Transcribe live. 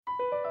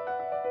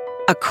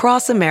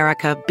Across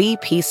America,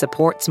 BP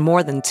supports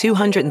more than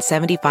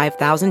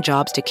 275,000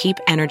 jobs to keep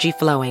energy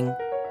flowing.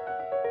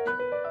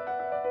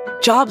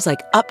 Jobs like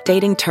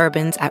updating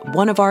turbines at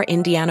one of our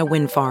Indiana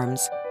wind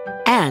farms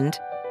and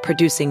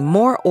producing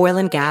more oil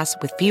and gas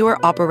with fewer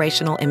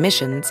operational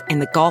emissions in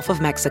the Gulf of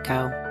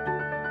Mexico.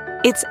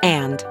 It's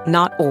and,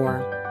 not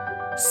or.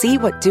 See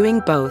what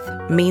doing both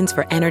means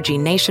for energy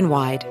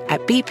nationwide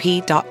at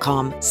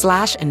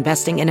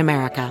bp.com/investing in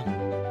America.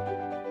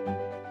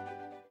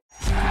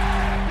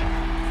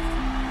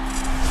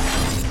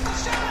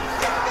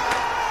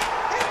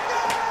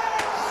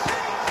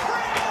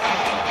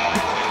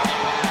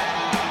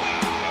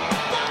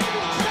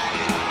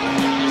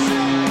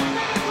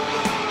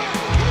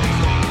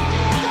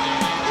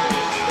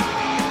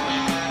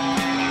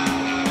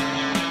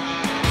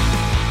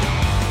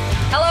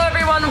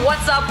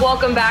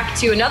 Welcome back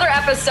to another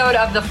episode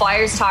of the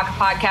Flyers Talk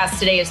podcast.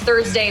 Today is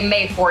Thursday,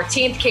 May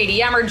 14th.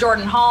 Katie Emmer,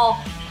 Jordan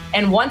Hall,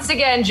 and once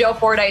again, Joe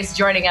Fordyce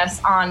joining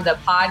us on the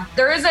pod.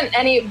 There isn't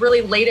any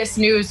really latest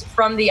news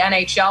from the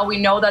NHL. We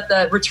know that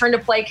the Return to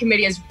Play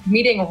Committee is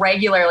meeting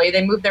regularly.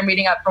 They moved their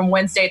meeting up from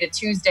Wednesday to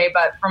Tuesday,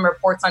 but from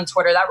reports on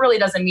Twitter, that really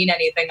doesn't mean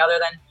anything other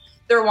than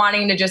they're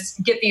wanting to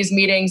just get these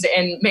meetings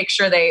and make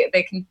sure they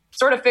can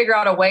sort of figure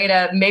out a way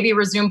to maybe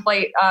resume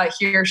play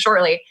here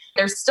shortly.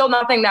 There's still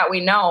nothing that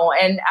we know.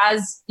 And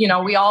as you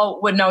know, we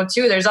all would know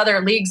too, there's other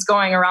leagues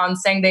going around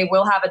saying they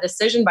will have a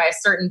decision by a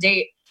certain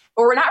date,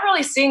 but we're not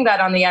really seeing that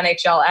on the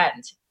NHL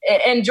end.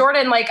 And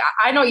Jordan, like,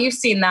 I know you've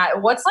seen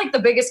that. What's like the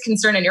biggest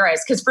concern in your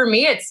eyes? Because for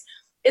me, it's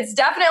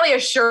definitely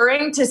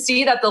assuring to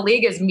see that the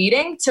league is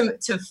meeting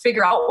to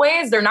figure out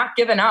ways. They're not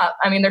giving up.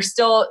 I mean, they're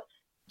still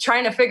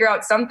trying to figure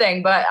out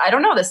something, but I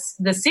don't know.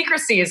 The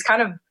secrecy is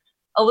kind of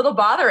a little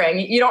bothering.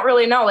 You don't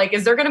really know, like,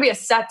 is there going to be a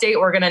set date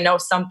we're going to know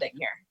something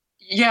here?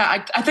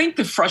 Yeah, I think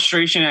the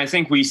frustration, I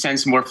think we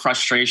sense more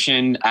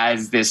frustration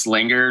as this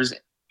lingers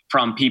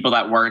from people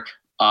that work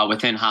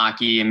within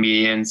hockey and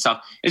media and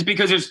stuff, is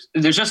because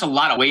there's just a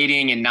lot of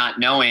waiting and not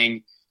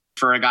knowing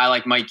for a guy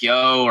like Mike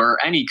Yeo or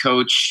any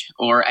coach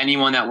or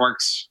anyone that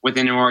works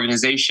within an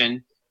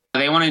organization.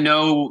 They want to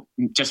know,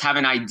 just have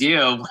an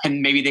idea of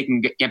when maybe they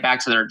can get back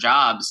to their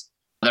jobs.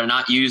 They're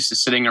not used to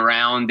sitting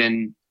around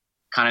and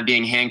kind of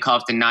being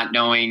handcuffed and not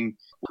knowing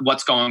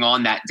what's going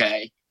on that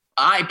day.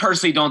 I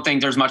personally don't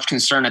think there's much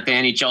concern that the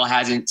NHL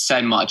hasn't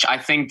said much. I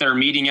think they're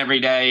meeting every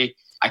day.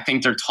 I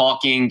think they're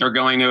talking. They're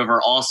going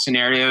over all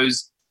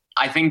scenarios.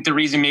 I think the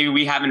reason maybe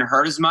we haven't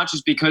heard as much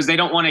is because they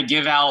don't want to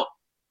give out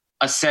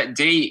a set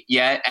date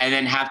yet and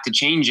then have to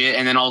change it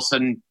and then all of a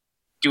sudden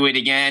do it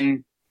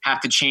again,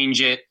 have to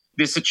change it.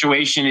 This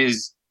situation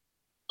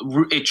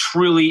it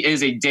truly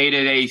is a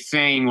day-to-day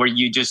thing where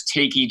you just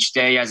take each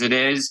day as it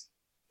is,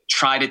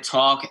 try to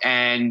talk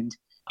and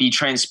be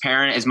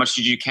transparent as much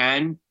as you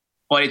can.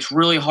 But it's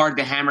really hard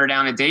to hammer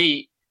down a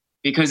date,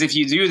 because if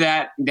you do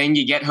that, then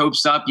you get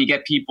hopes up, you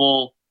get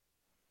people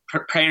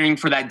preparing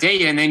for that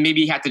date, and then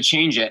maybe you have to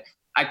change it.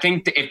 I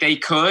think that if they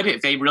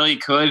really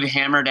could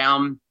hammer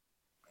down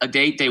a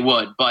date, they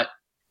would. But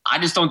I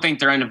just don't think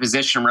they're in a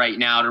position right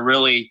now to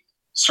really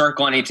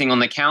circle anything on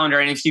the calendar.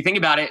 And if you think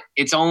about it,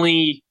 it's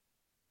only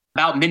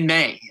about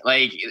mid-May.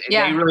 Like,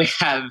 They really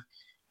have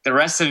the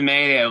rest of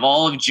May. They have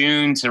all of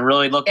June to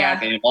really look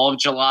at. They have all of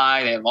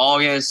July. They have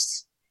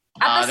August.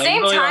 At the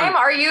same time,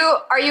 are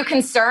you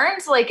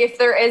concerned? Like, if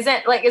there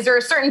isn't, like, is there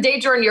a certain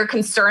date, Jordan, you're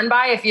concerned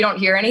by if you don't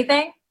hear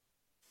anything?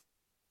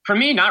 For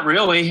me, not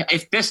really.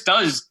 If this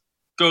does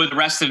go the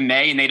rest of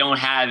May and they don't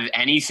have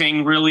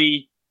anything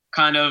really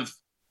kind of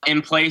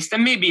in place,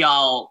 then maybe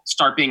I'll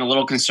start being a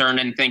little concerned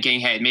and thinking,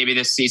 hey, maybe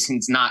this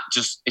season's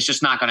it's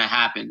just not going to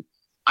happen.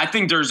 I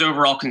think there's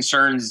overall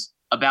concerns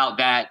about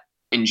that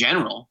in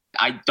general.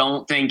 I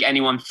don't think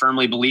anyone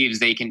firmly believes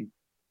they can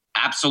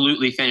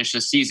absolutely finish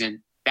the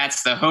season.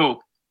 That's the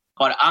hope.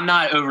 But I'm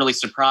not overly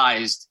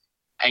surprised.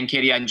 And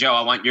Katie and Joe,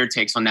 I want your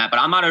takes on that. But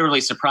I'm not overly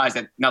surprised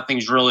that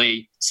nothing's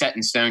really set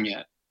in stone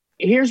yet.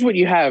 Here's what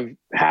you have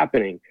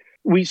happening.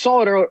 We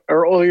saw it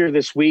earlier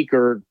this week,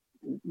 or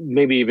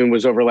maybe even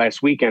was over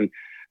last weekend.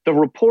 The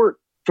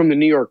report from the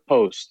New York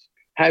Post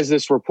has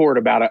this report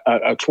about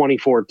a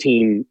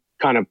 2014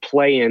 kind of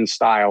play-in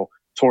style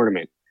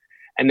tournament.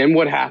 And then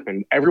what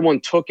happened? Everyone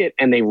took it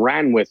and they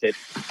ran with it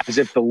as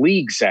if the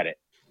league said it,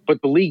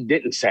 but the league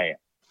didn't say it.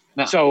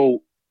 No.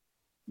 So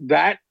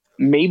that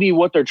may be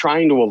what they're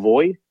trying to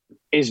avoid,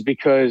 is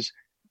because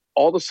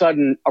all of a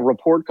sudden a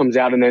report comes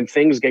out and then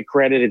things get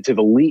credited to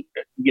the league,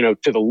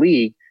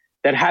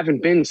 that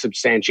haven't been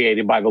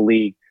substantiated by the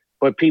league,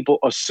 but people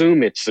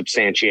assume it's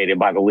substantiated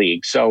by the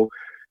league. So,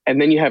 and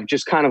then you have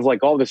just kind of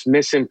like all this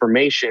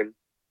misinformation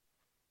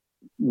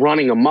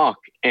running amok,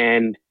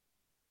 and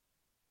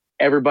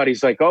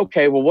everybody's like,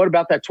 okay, well, what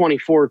about that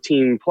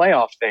 2014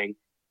 playoff thing?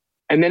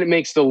 And then it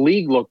makes the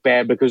league look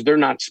bad because they're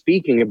not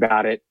speaking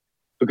about it,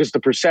 because the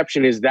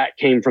perception is that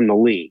came from the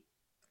league.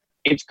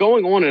 It's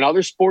going on in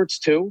other sports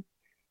too,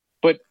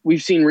 but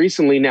we've seen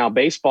recently now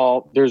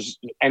baseball, there's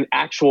an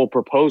actual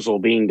proposal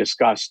being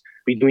discussed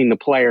between the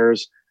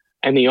players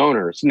and the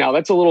owners. Now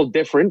that's a little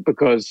different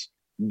because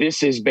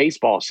this is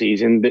baseball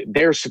season.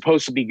 They're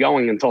supposed to be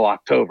going until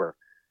October.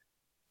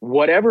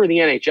 Whatever the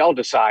NHL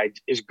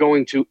decides is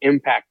going to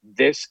impact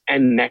this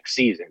and next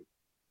season,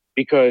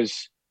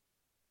 because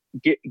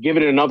give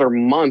it another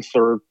month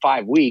or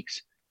 5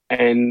 weeks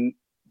and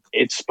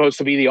it's supposed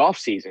to be the off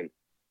season.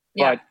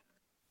 Yeah. But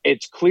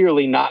it's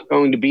clearly not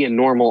going to be a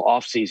normal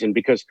off season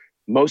because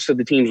most of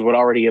the teams would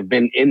already have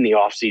been in the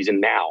off season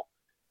now.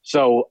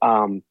 So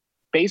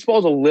baseball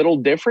is a little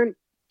different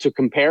to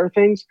compare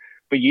things,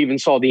 but you even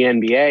saw the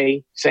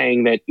NBA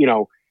saying that,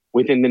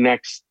 within the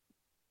next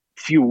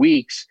few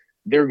weeks,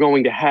 they're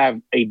going to have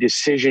a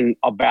decision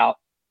about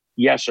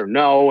yes or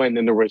no. And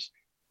then there was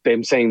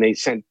them saying they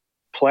sent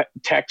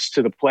texts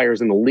to the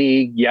players in the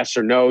league, yes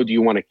or no, do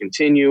you want to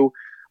continue?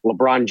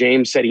 LeBron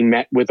James said he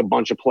met with a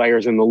bunch of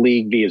players in the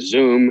league via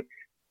Zoom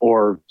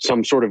or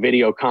some sort of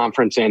video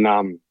conference. And,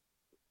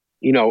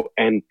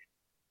 and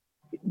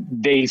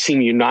they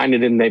seem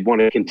united and they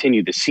want to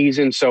continue the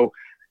season. So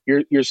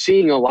you're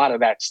seeing a lot of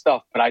that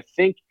stuff. But I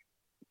think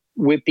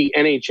with the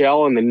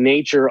NHL and the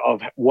nature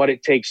of what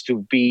it takes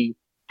to be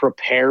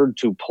prepared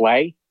to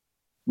play,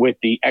 with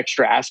the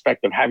extra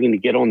aspect of having to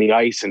get on the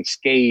ice and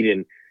skate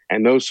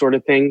and those sort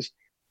of things,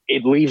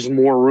 it leaves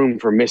more room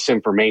for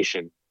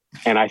misinformation.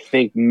 And I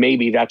think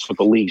maybe that's what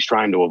the league's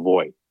trying to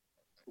avoid.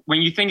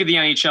 When you think of the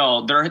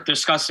NHL, they're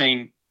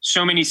discussing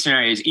so many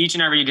scenarios each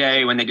and every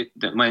day when the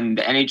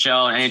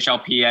NHL and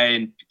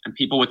NHLPA and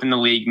people within the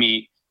league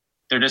meet,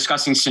 they're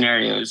discussing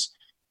scenarios.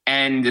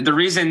 And the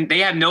reason they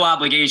have no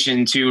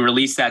obligation to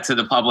release that to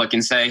the public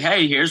and say,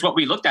 hey, here's what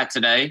we looked at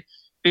today.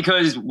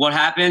 Because what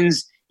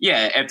happens,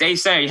 if they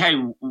say, hey,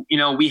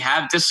 we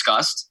have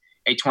discussed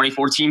a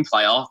 2014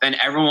 playoff, then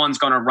everyone's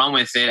going to run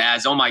with it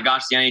as, oh my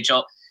gosh, the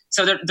NHL.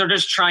 So they're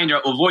just trying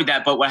to avoid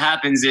that. But what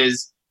happens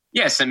is,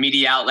 some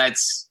media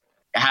outlets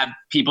have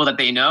people that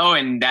they know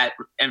and that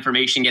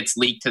information gets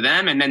leaked to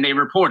them and then they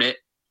report it.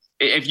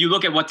 If you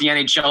look at what the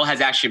NHL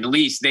has actually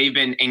released, they've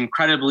been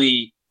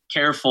incredibly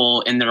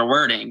careful in their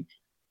wording.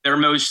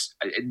 One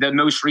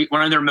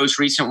of their most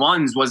recent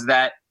ones was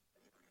that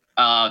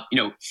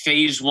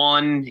phase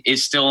 1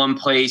 is still in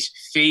place.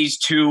 Phase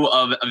 2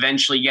 of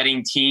eventually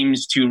getting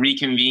teams to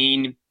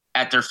reconvene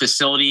at their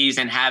facilities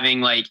and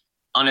having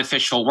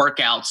unofficial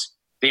workouts.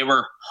 They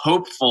were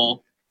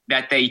hopeful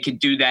that they could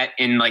do that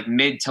in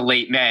mid to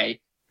late May,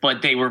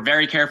 but they were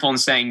very careful in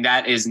saying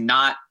that is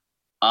not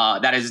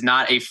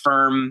a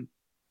firm,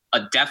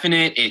 a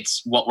definite.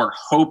 It's what we're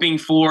hoping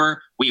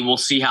for. We will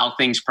see how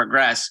things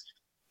progress.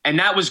 And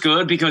that was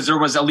good because there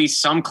was at least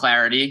some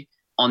clarity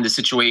on the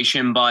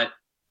situation, but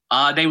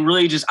they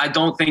really I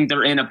don't think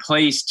they're in a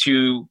place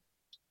to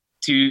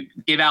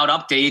give out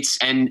updates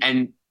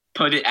and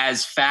put it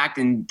as fact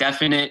and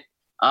definite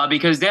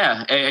because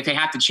if they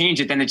have to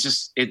change it, then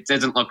it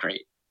doesn't look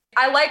great.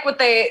 I like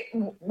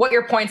what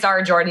your points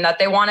are, Jordan, that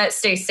they want to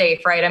stay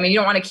safe, right? I mean, you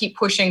don't want to keep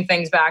pushing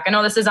things back. I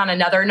know this is on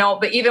another note,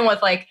 but even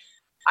with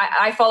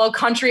I follow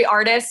country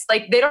artists, they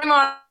don't even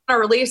want to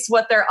release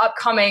what their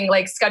upcoming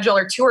schedule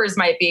or tours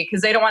might be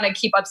because they don't want to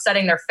keep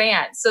upsetting their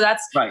fans. So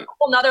that's right. A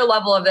whole nother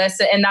level of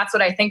this. And that's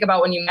what I think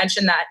about when you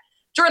mention that.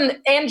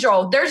 Jordan and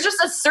Joe, there's just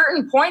a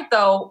certain point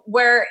though,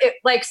 where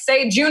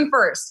say June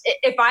 1st,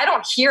 if I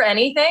don't hear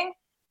anything,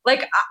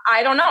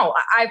 I don't know.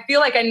 I feel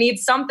like I need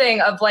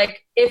something of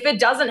if it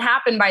doesn't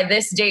happen by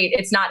this date,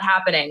 it's not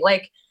happening.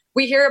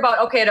 We hear about,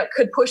 okay, it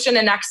could push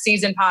into next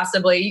season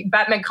possibly.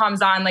 Bettman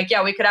comes on,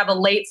 we could have a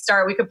late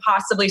start. We could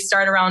possibly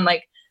start around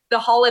the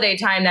holiday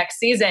time next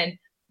season.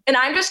 And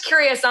I'm just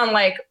curious on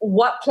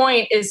what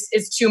point is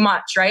too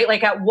much, right?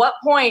 At what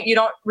point you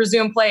don't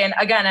resume play? And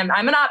again,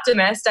 I'm an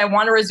optimist. I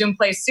want to resume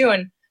play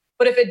soon.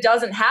 But if it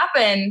doesn't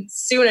happen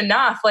soon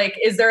enough,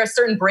 is there a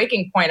certain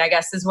breaking point, I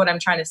guess is what I'm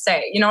trying to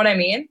say. You know what I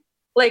mean?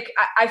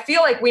 I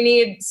feel like we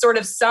need sort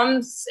of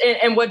some,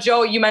 and what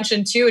Joe, you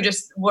mentioned too,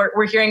 just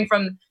we're hearing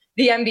from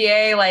the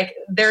NBA,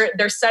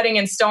 they're setting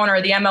in stone,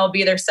 or the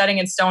MLB, they're setting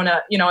in stone,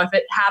 if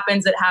it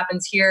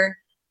happens here.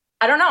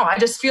 I don't know. I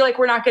just feel like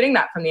we're not getting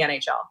that from the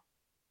NHL.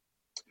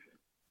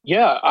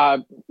 Yeah,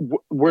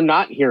 we're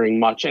not hearing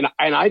much. And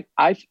I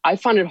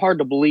find it hard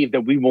to believe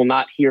that we will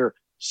not hear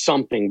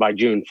something by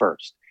June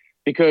 1st.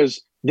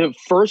 Because the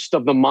first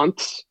of the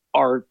months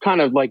are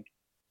kind of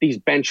these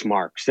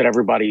benchmarks that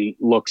everybody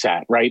looks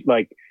at, right?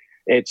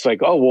 It's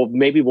oh, well,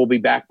 maybe we'll be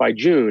back by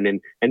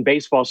June. And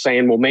baseball's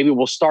saying, well, maybe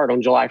we'll start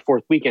on July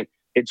 4th weekend.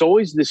 It's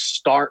always the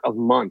start of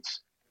months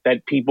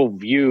that people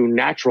view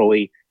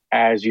naturally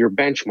as your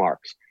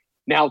benchmarks.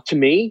 Now, to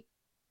me,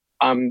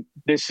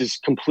 this is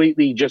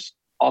completely just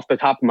off the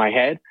top of my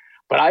head,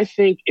 but I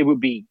think it would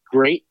be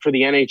great for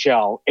the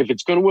NHL if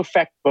it's going to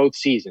affect both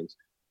seasons.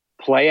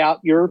 Play out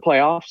your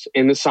playoffs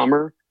in the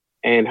summer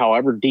and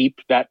however deep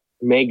that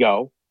may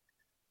go,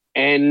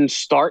 and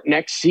start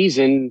next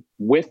season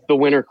with the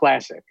Winter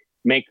Classic.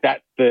 Make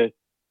that the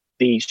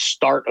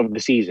start of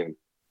the season.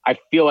 I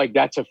feel like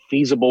that's a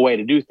feasible way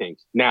to do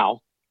things.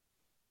 Now,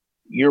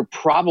 you're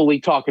probably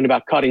talking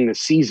about cutting the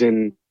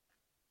season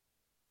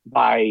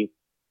by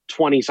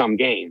 20-some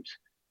games.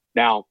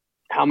 Now,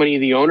 how many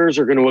of the owners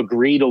are going to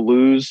agree to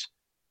lose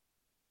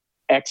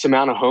X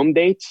amount of home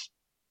dates,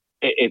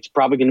 it's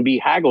probably going to be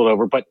haggled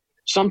over, but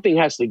something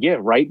has to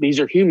give, right? These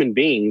are human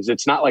beings.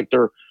 It's not like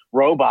they're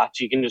robots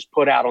you can just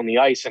put out on the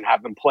ice and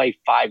have them play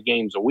 5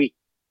 games a week.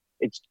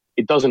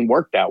 It doesn't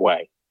work that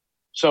way.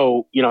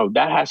 So,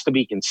 that has to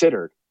be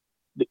considered.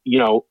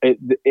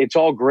 It's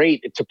all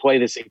great to play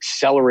this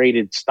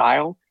accelerated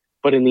style,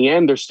 but in the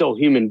end, they're still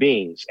human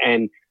beings,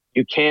 and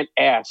you can't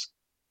ask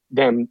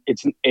them.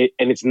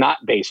 It's not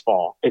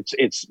baseball.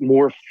 It's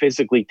more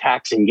physically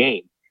taxing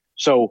game.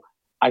 So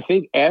I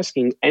think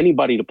asking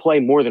anybody to play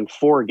more than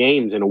 4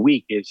 games in a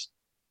week is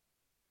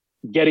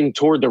getting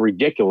toward the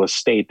ridiculous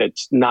state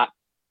that's not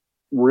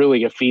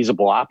really a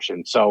feasible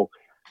option. So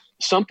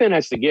something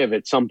has to give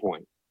at some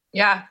point.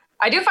 Yeah.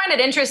 I do find it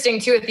interesting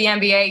too at the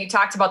NBA. You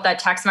talked about that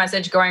text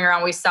message going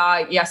around. We saw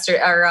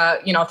yesterday or,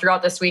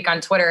 throughout this week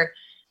on Twitter.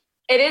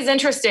 It is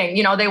interesting.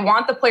 They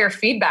want the player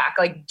feedback.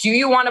 Like, do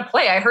you want to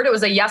play? I heard it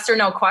was a yes or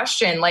no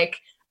question, like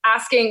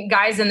asking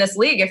guys in this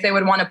league if they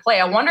would want to play.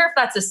 I wonder if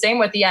that's the same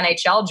with the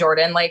NHL,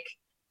 Jordan. Like,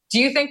 do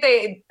you think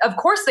of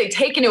course they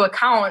take into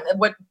account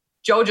what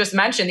Joe just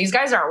mentioned. These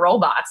guys aren't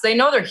robots. They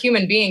know they're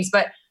human beings,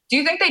 but do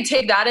you think they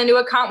take that into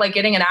account, like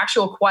getting an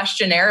actual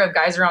questionnaire of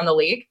guys around the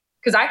league?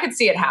 Because I could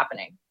see it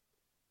happening.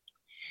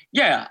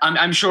 Yeah,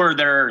 I'm sure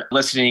they're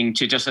listening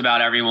to just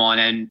about everyone,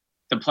 and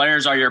the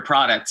players are your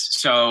products.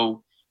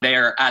 So they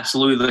are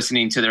absolutely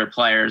listening to their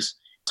players.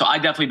 So I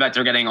definitely bet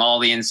they're getting all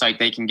the insight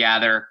they can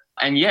gather.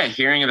 And yeah,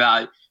 hearing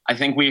about, I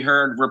think we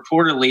heard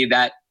reportedly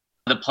that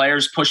the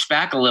players pushed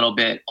back a little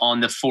bit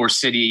on the four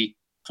cities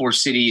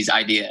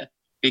idea,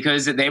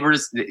 because they were,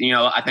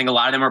 I think a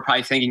lot of them are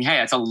probably thinking,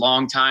 hey, it's a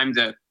long time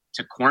to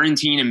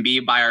quarantine and be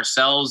by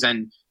ourselves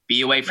and be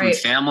away from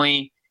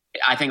family.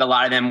 I think a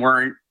lot of them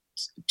weren't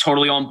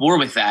totally on board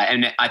with that.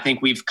 And I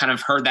think we've kind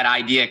of heard that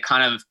idea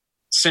kind of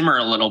simmer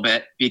a little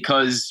bit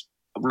because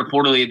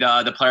reportedly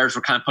the players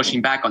were kind of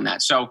pushing back on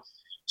that. So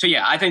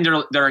yeah, I think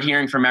they're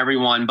hearing from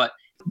everyone. But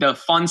the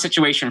fun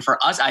situation for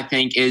us, I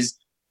think, is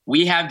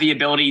we have the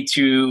ability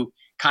to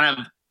kind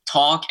of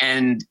talk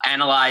and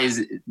analyze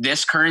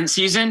this current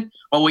season,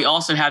 but we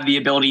also have the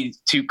ability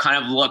to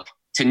kind of look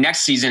to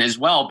next season as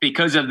well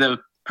because of the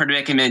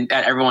predicament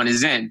that everyone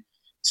is in.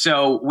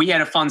 So we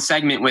had a fun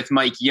segment with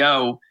Mike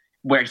Yeo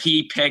where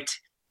he picked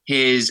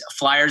his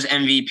Flyers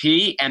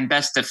MVP and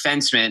best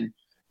defenseman.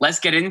 Let's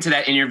get into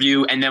that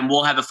interview, and then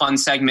we'll have a fun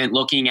segment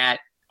looking at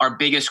our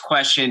biggest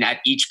question at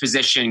each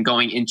position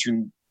going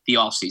into the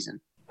offseason.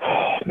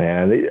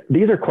 Man,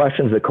 these are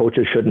questions that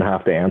coaches shouldn't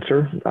have to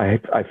answer,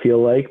 I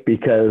feel like,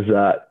 because,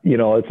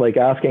 it's like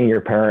asking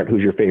your parent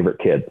who's your favorite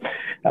kid.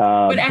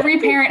 But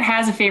every parent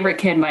has a favorite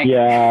kid, Mike.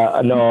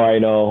 Yeah, no, I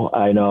know.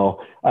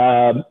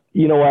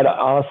 You know what?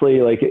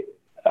 Honestly,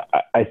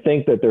 I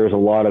think that there's a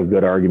lot of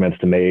good arguments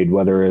to made,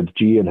 whether it's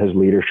G and his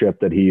leadership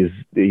that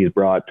he's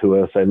brought to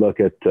us. I look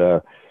at,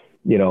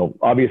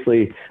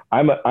 obviously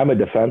I'm a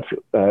defense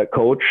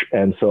coach,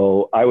 and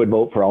so I would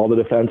vote for all the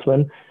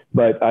defensemen.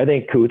 But I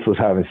think Coots was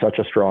having such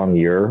a strong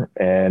year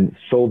and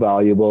so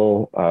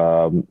valuable,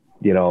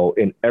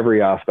 in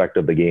every aspect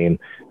of the game.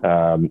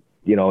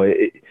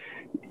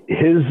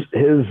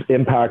 His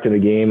impact in the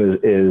game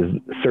is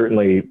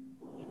certainly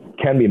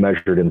can be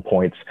measured in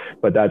points,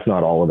 but that's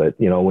not all of it.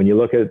 When you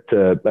look at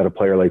a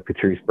player like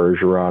Patrice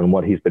Bergeron,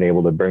 what he's been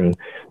able to bring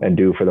and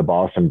do for the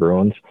Boston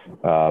Bruins,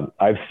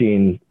 I've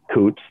seen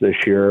Coots this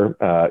year.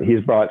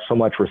 He's brought so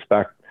much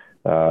respect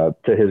to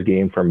his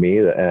game from me,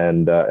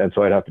 and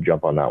so I'd have to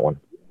jump on that one.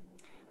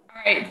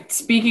 All right.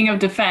 Speaking of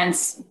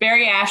defense,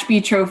 Barry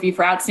Ashby Trophy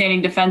for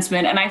outstanding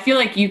defenseman, and I feel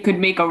like you could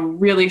make a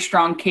really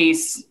strong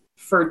case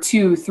for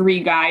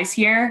 2-3 guys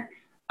here,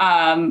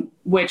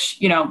 which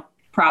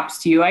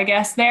props to you, I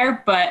guess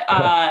there, but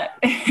I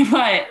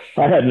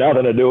had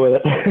nothing to do with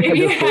it. I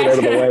just put it out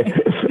of the way.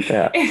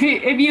 Yeah.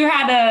 If you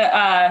had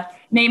to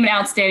name an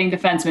outstanding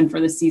defenseman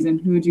for this season,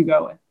 who would you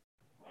go with?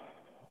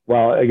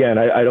 Well, again,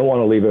 I don't want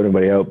to leave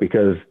anybody out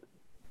because,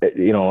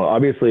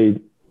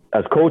 obviously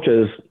as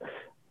coaches,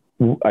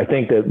 I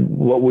think that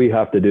what we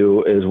have to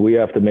do is we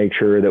have to make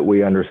sure that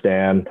we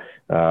understand,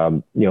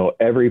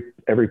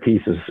 every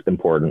piece is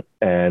important.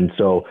 And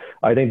so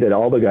I think that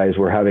all the guys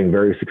were having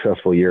very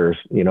successful years.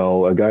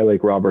 A guy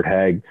like Robert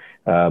Hagg,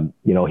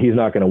 he's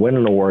not going to win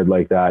an award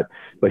like that,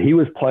 but he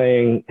was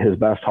playing his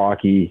best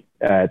hockey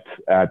at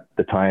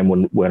the time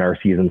when our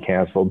season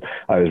canceled.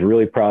 I was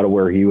really proud of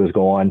where he was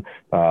going.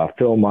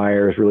 Phil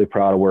Myers, really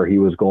proud of where he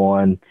was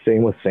going.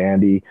 Same with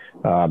Sandy.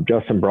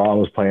 Justin Braun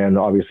was playing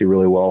obviously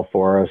really well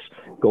for us.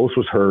 Ghost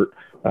was hurt.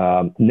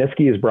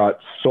 Niski has brought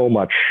so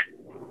much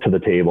to the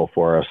table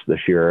for us this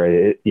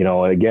year.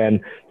 Again,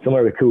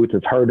 similar to Coots,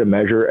 it's hard to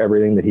measure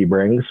everything that he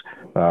brings,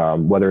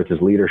 whether it's his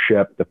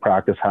leadership, the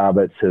practice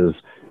habits,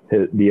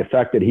 the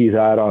effect that he's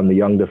had on the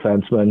young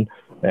defensemen,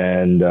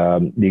 and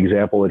the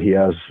example that he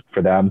has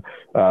for them.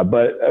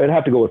 But I'd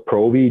have to go with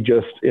Provy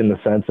just in the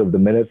sense of the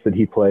minutes that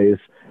he plays,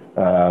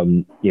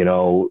 the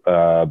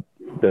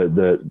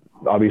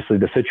obviously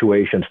the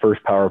situations,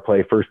 first power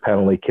play, first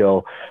penalty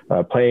kill,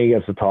 playing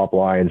against the top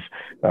lines.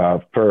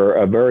 For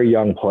a very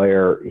young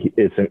player,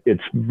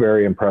 it's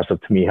very impressive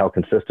to me how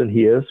consistent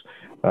he is,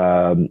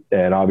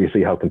 and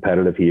obviously how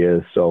competitive he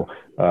is. So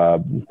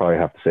probably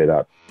have to say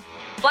that.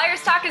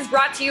 Flyers Talk is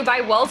brought to you by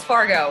Wells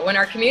Fargo. When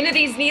our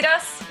communities need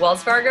us,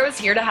 Wells Fargo is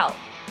here to help.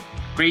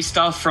 Great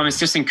stuff from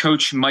assistant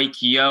coach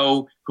Mike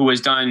Yeo, who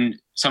has done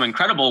some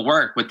incredible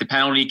work with the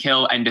penalty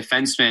kill and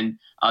defenseman.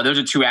 Those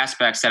are two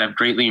aspects that have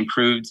greatly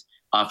improved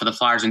for the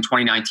Flyers in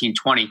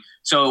 2019-20.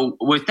 So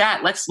with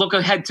that, let's look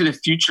ahead to the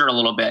future a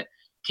little bit.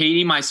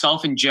 Katie,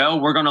 myself, and Joe,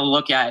 we're going to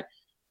look at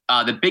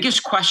the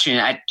biggest question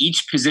at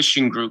each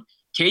position group.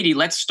 Katie,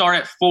 let's start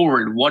at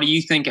forward. What do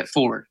you think at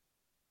forward?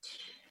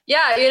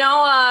 Yeah,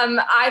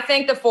 I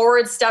think the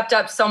forwards stepped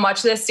up so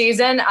much this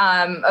season.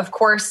 Of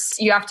course,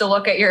 you have to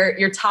look at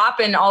your top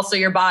and also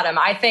your bottom.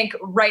 I think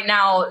right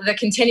now the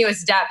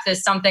continuous depth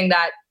is something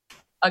that,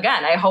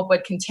 again, I hope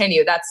would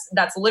continue.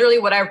 That's literally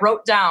what I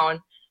wrote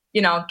down,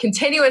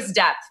 continuous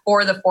depth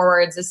for the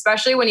forwards,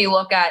 especially when you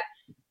look at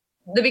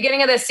the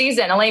beginning of the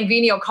season, Alain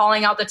Vigneault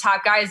calling out the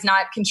top guys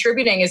not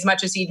contributing as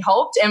much as he'd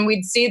hoped. And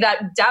we'd see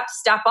that depth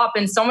step up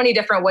in so many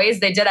different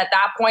ways. They did at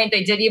that point.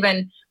 They did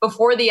even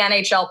before the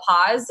NHL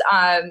pause.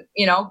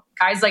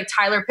 Guys like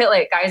Tyler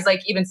Pitlick, guys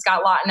like even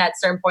Scott Laughton at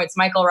certain points,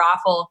 Michael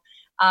Raffel,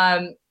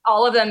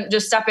 all of them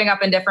just stepping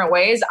up in different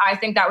ways. I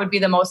think that would be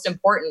the most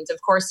important.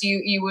 Of course,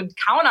 you would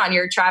count on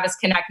your Travis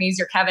Konechny's,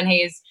 your Kevin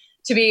Hayes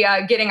to be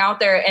getting out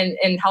there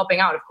and helping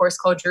out. Of course,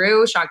 Claude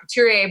Giroux, Sean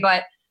Couturier,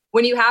 but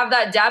when you have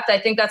that depth, I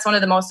think that's one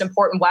of the most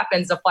important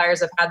weapons the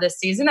Flyers have had this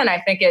season, and I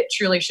think it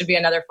truly should be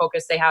another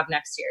focus they have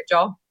next year.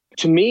 Joe?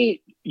 To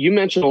me, you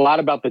mentioned a lot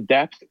about the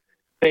depth.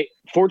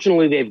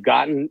 Fortunately,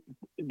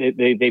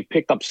 they've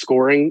picked up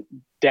scoring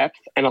depth,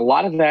 and a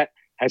lot of that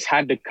has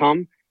had to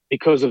come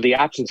because of the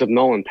absence of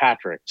Nolan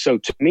Patrick. So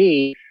to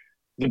me,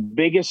 the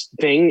biggest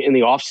thing in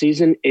the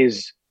offseason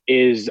is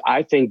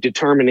I think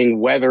determining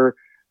whether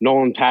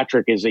Nolan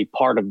Patrick is a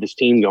part of this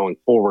team going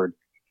forward.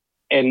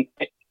 And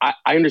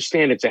I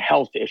understand it's a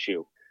health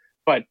issue,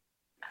 but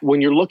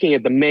when you're looking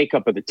at the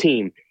makeup of the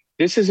team,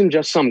 this isn't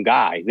just some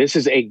guy. This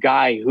is a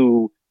guy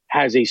who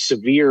has a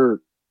severe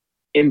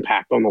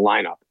impact on the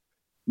lineup,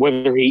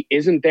 whether he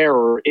isn't there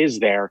or is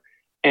there.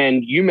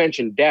 And you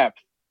mentioned depth.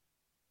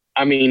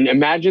 I mean,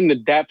 imagine the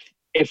depth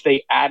if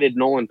they added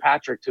Nolan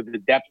Patrick to the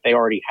depth they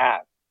already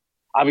have.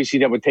 Obviously,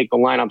 that would take the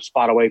lineup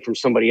spot away from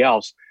somebody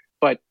else.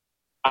 But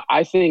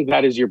I think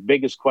that is your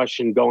biggest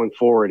question going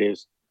forward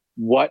is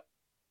what,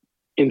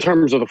 in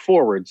terms of the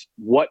forwards,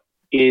 what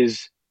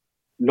is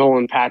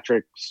Nolan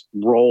Patrick's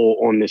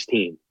role on this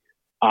team?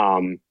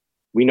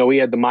 We know he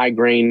had the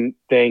migraine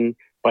thing,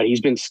 but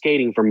he's been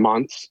skating for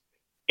months.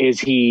 Is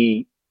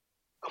he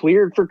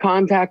cleared for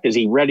contact? Is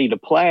he ready to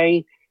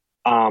play?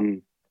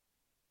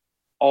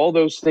 All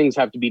those things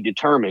have to be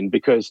determined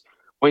because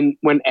when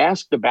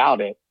asked about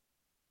it,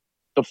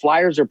 the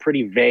Flyers are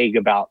pretty vague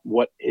about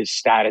what his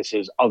status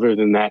is other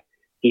than that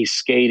he's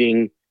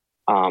skating.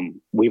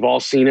 We've all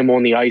seen him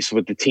on the ice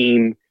with the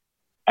team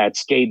at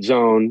Skate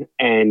Zone.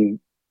 And,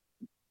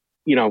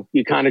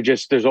 you kind of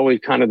there's always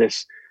kind of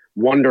this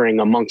wondering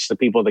amongst the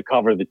people that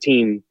cover the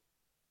team,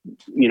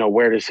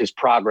 where does his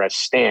progress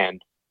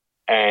stand?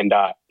 And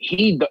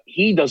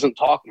he doesn't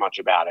talk much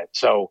about it.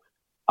 So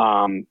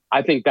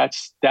I think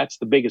that's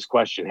the biggest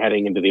question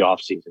heading into the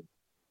offseason.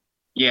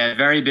 Yeah,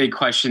 very big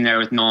question there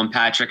with Nolan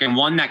Patrick. And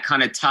one that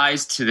kind of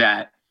ties to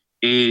that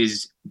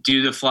is,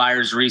 do the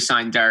Flyers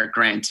re-sign Derek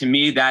Grant? To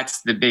me,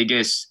 that's the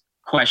biggest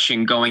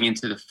question going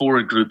into the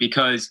forward group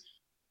because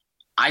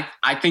I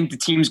think the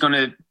team's going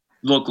to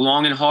look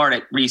long and hard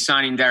at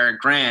re-signing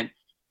Derek Grant.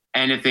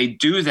 And if they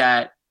do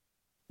that,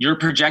 you're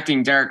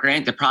projecting Derek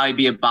Grant to probably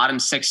be a bottom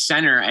six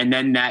center. And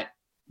then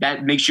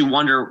that makes you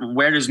wonder,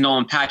 where does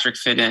Nolan Patrick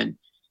fit in?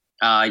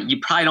 You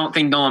probably don't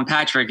think Nolan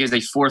Patrick is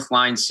a fourth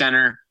line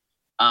center.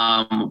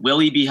 Will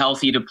he be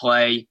healthy to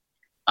play?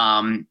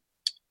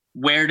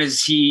 Where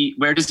does he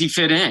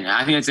fit in?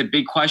 I think that's a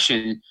big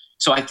question.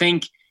 So I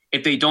think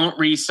if they don't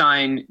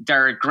re-sign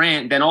Derek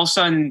Grant, then all of a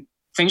sudden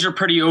things are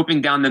pretty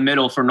open down the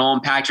middle for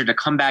Nolan Patrick to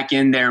come back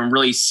in there and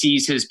really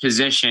seize his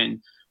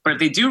position. But if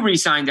they do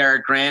re-sign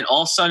Derek Grant,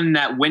 all of a sudden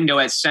that window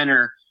at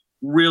center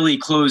really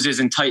closes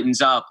and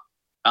tightens up.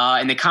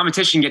 And the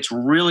competition gets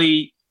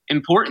really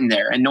important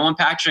there. And Nolan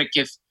Patrick,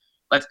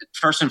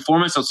 first and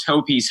foremost, let's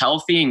hope he's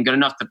healthy and good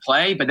enough to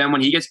play. But then when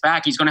he gets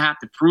back, he's going to have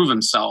to prove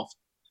himself.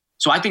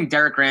 So I think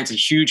Derek Grant's a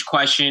huge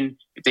question.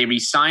 If they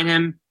re-sign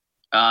him,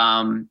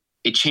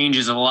 it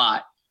changes a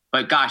lot.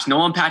 But gosh,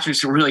 Nolan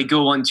Patrick's a really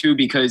good one too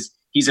because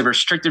he's a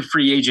restricted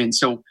free agent.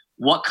 So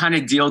what kind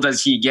of deal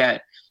does he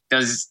get?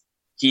 Does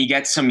he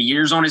get some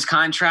years on his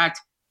contract?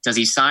 Does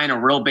he sign a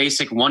real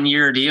basic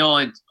 1-year deal,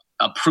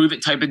 a prove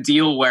it type of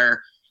deal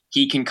where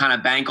he can kind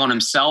of bank on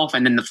himself,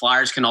 and then the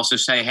Flyers can also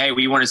say, hey,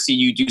 we want to see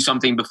you do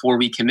something before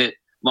we commit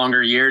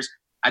longer years?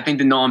 I think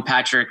the Nolan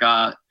Patrick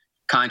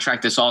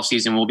contract this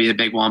offseason will be the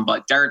big one,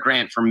 but Derek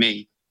Grant for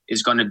me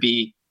is going to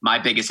be my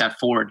biggest at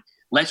forward.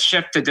 let's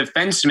shift to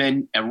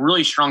defensemen, a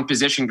really strong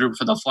position group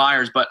for the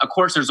Flyers. But of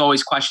course, there's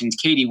always questions.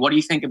 Katie, what do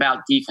you think about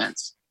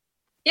defense?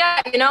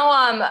 Yeah,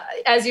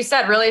 as you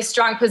said, really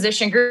strong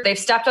position group. They've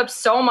stepped up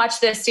so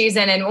much this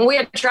season. And when we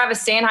had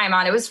Travis Sanheim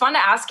on, it was fun to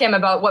ask him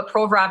about what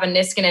Provorov and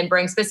Niskanen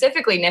bring,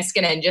 specifically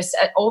Niskanen, just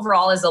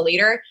overall as a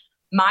leader.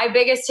 My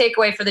biggest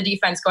takeaway for the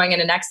defense going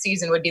into next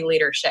season would be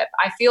leadership.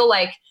 I feel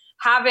like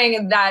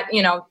having that,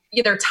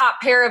 either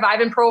top pair of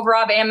Ivan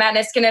Provorov and Matt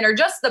Niskanen, or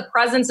just the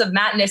presence of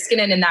Matt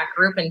Niskanen in that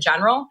group in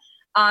general,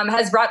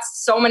 has brought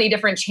so many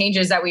different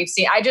changes that we've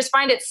seen. I just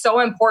find it so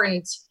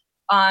important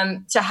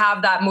to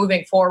have that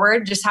moving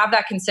forward, just have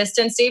that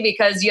consistency,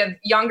 because you have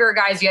younger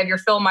guys, you have your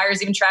Phil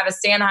Myers, even Travis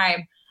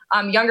Sanheim,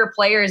 younger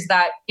players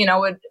that,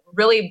 would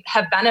really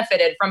have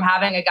benefited from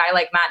having a guy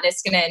like Matt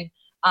Niskanen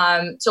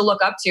to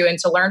look up to and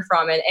to learn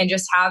from, and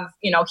just have,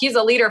 he's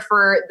a leader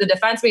for the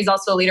defense, but he's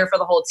also a leader for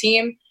the whole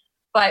team.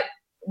 But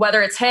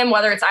whether it's him,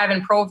 whether it's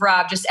Ivan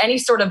Provorov, just any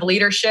sort of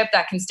leadership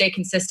that can stay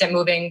consistent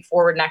moving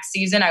forward next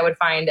season, I would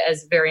find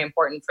as very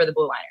important for the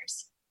Blue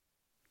Liners.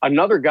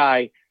 Another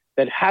guy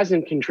that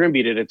hasn't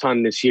contributed a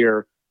ton this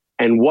year,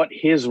 and what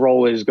his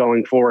role is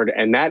going forward,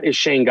 and that is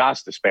Shane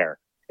Gostisbehere.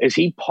 Is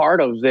he part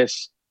of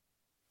this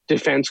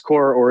defense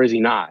core, or is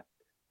he not?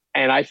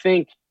 And I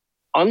think,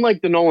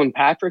 unlike the Nolan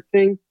Patrick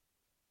thing,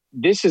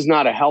 this is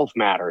not a health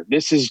matter.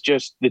 This is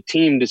just the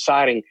team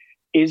deciding,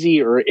 is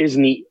he or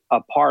isn't he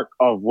a part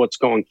of what's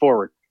going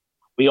forward?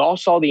 We all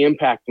saw the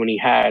impact when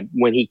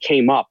he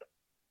came up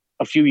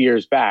a few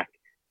years back.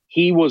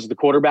 He was the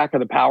quarterback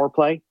of the power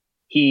play.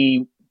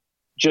 He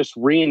just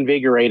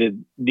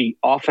reinvigorated the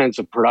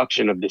offensive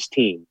production of this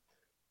team.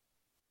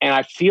 And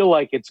I feel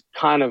like it's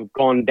kind of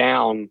gone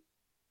down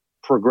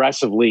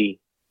progressively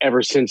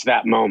ever since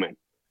that moment.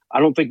 I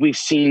don't think we've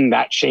seen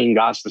that Shane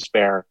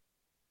Gostisbehere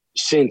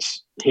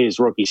since his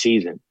rookie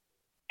season.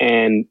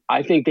 And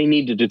I think they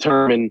need to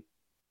determine,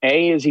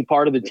 A, is he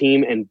part of the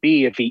team? And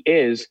B, if he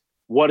is,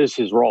 what is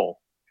his role?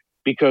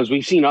 Because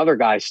we've seen other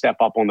guys step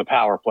up on the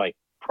power play.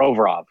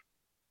 Provorov,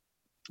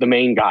 the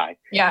main guy.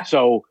 Yeah.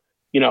 So,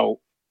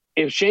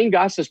 if Shane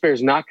Gostisbehere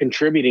is not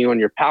contributing on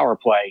your power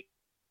play,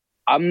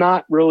 I'm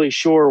not really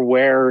sure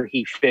where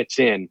he fits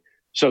in.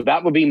 So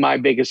that would be my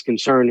biggest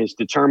concern, is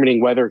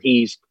determining whether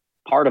he's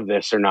part of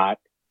this or not.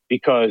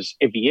 Because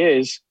if he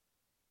is,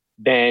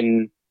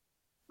 then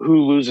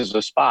who loses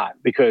a spot?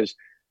 Because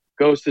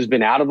Ghost has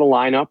been out of the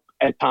lineup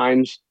at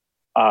times,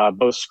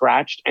 both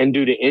scratched and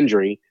due to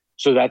injury.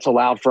 So that's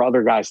allowed for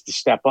other guys to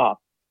step up.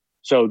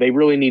 So they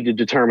really need to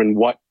determine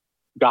what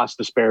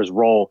Gostisbehere's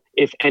role,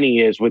 if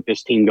any, is with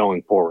this team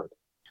going forward.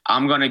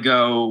 I'm going to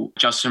go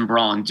Justin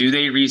Braun. Do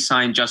they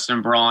re-sign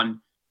Justin Braun,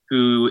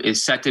 who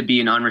is set to be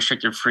an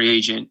unrestricted free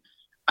agent?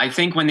 I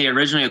think when they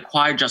originally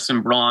acquired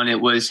Justin Braun, it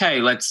was,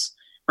 hey, let's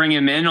bring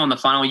him in on the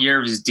final year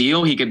of his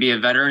deal. He could be a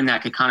veteran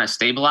that could kind of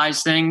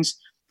stabilize things,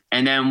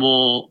 and then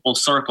we'll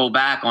circle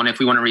back on if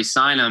we want to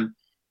re-sign him.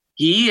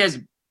 He has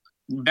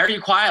very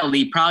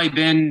quietly probably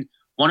been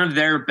one of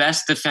their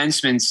best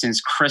defensemen since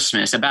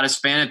Christmas. About a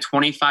span of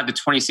 25 to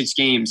 26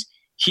 games,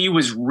 he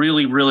was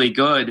really, really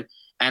good.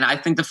 And I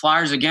think the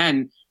Flyers,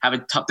 again, have a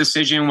tough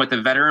decision with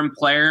a veteran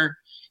player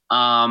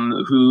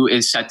who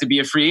is set to be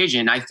a free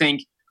agent. I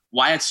think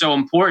why it's so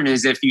important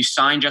is if you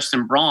sign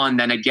Justin Braun,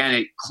 then again,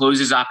 it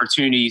closes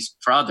opportunities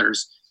for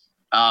others.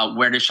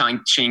 Where does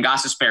Shane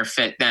Gostisbehere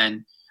fit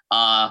then?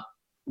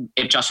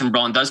 If Justin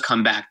Braun does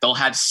come back, they'll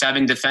have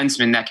 7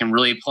 defensemen that can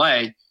really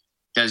play.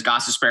 Does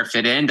Gostisbehere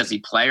fit in? Does he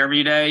play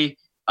every day?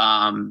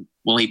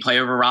 Will he play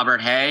over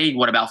Robert Hay?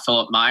 What about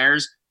Philip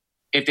Myers?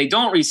 If they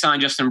don't re-sign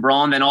Justin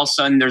Braun, then all of a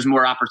sudden there's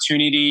more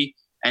opportunity.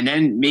 And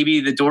then maybe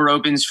the door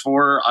opens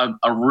for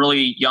a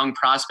really young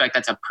prospect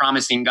that's a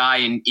promising guy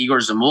in Igor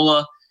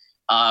Zamula,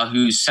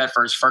 who's set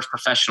for his first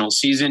professional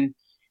season.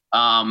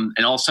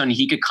 And all of a sudden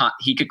he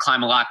could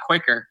climb a lot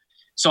quicker.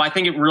 So I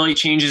think it really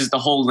changes the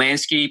whole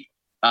landscape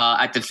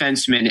at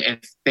defensemen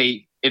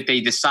if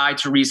they decide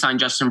to re-sign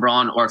Justin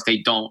Braun or if they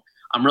don't.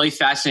 I'm really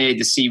fascinated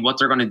to see what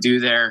they're going to do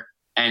there.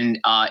 And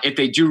if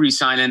they do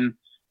re-sign him,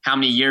 how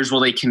many years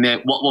will they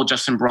commit? What will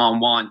Justin Braun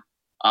want?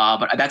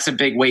 But that's a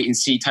big wait and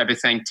see type of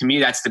thing. To me,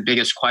 that's the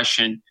biggest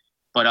question.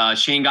 But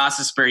Shane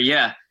Gostisbehere,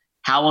 yeah,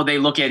 how will they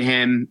look at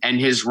him and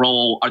his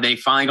role? Are they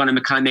finally going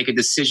to kind of make a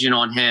decision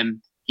on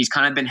him? He's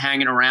kind of been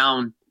hanging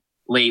around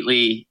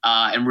lately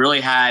and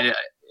really had,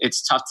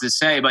 it's tough to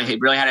say, but he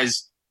really had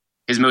his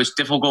most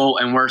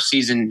difficult and worst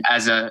season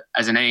as an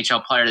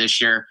NHL player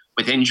this year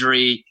with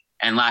injury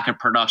and lack of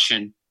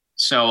production.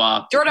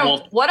 So, Jordan,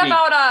 what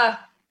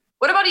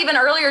about even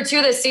earlier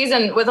too this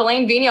season with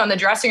Alain Vigneault in the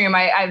dressing room?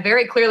 I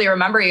very clearly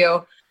remember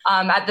you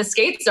at the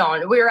skate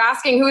zone. We were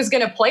asking who's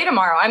going to play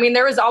tomorrow. I mean,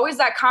 there was always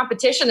that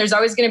competition. There's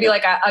always going to be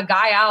like a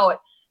guy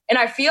out. And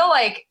I feel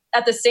like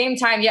at the same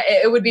time, yeah,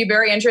 it would be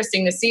very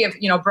interesting to see if,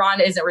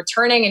 Braun isn't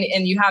returning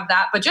and you have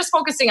that. But just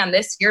focusing on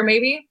this year,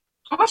 maybe,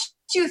 how much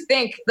do you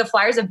think the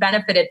Flyers have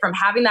benefited from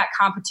having that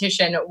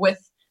competition with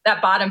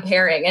that bottom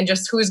pairing and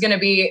just who's going to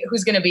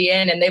be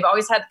in? And they've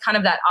always had kind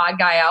of that odd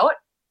guy out.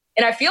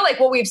 And I feel like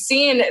what we've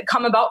seen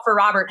come about for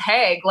Robert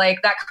Hagg,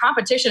 like that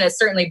competition has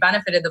certainly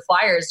benefited the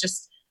Flyers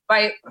just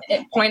by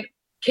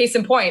case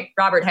in point,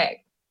 Robert Hagg.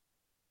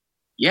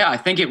 Yeah, I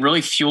think it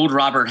really fueled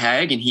Robert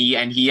Hagg, and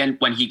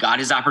when he got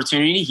his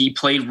opportunity, he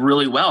played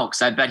really well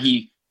because I bet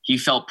he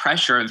felt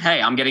pressure of,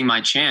 hey, I'm getting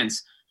my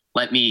chance.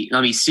 Let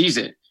me seize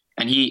it.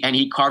 And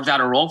he carved out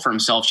a role for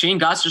himself. Shane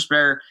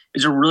Gostisbehere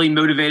is a really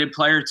motivated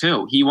player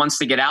too. He wants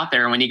to get out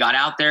there. And when he got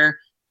out there,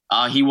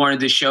 he wanted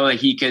to show that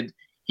he could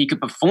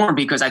perform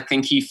because I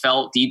think he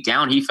felt deep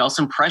down, he felt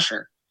some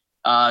pressure.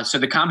 So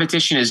the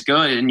competition is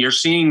good, and you're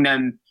seeing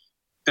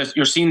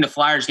the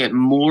Flyers get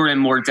more and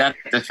more depth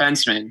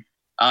defensemen.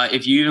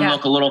 If you even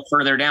look a little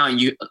further down,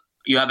 you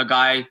have a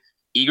guy,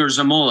 Igor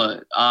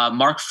Zamula.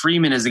 Mark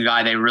Freeman is the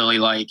guy they really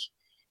like,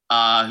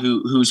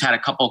 who's had a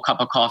couple cup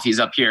of coffees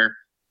up here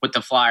with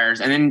the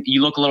Flyers. And then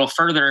you look a little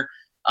further,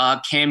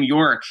 Cam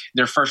York,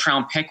 their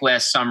first-round pick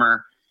last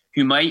summer,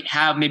 who might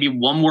have maybe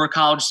one more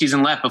college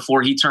season left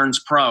before he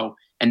turns pro.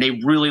 And they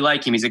really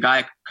like him. He's a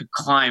guy that could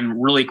climb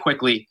really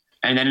quickly.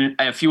 And then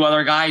a few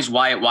other guys,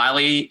 Wyatt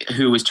Wiley,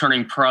 who was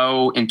turning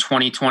pro in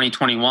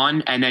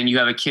 2020-21. And then you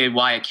have a kid,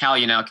 Wyatt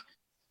Kalynuk,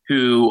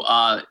 who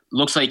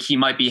looks like he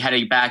might be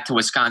heading back to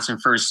Wisconsin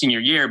for his senior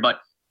year, but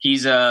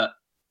he's an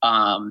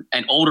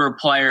older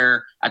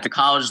player at the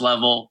college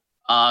level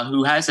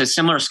who has a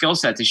similar skill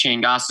set to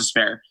Shane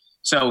Gostisbehere.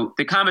 So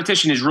the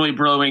competition is really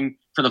brewing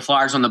for the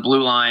Flyers on the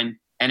blue line,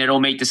 and it'll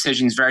make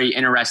decisions very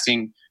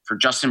interesting for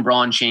Justin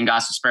Braun, Shane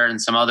Gostisbehere,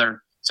 and some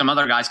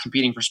other guys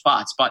competing for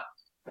spots. But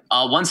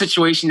one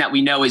situation that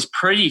we know is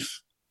pretty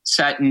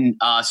set in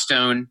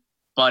stone,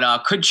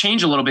 but could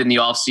change a little bit in the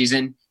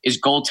offseason is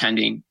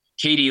goaltending.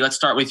 Katie, let's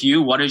start with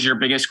you. What is your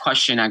biggest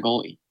question at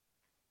goalie?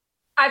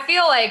 I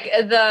feel like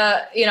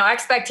the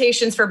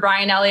expectations for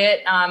Brian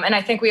Elliott, and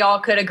I think we all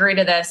could agree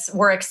to this,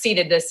 were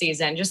exceeded this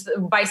season just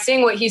by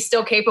seeing what he's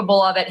still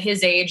capable of at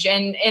his age.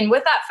 And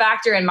with that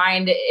factor in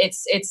mind,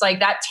 it's like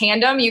that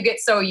tandem you get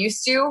so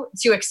used to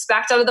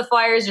expect out of the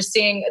Flyers, just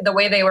seeing the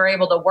way they were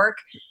able to work.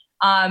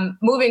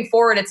 Moving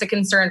forward, it's a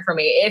concern for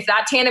me. If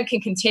that tandem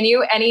can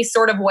continue any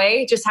sort of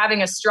way, just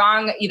having a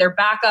strong either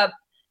backup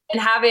and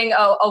having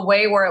a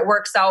way where it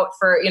works out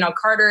for,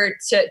 Carter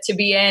to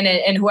be in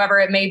and whoever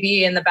it may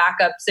be in the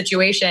backup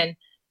situation,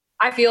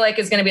 I feel like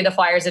is going to be the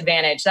Flyers'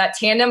 advantage. That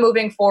tandem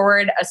moving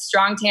forward, a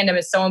strong tandem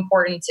is so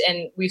important,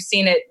 and we've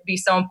seen it be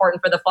so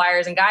important for the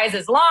Flyers. And guys,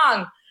 as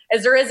long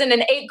as there isn't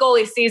an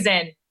 8-goalie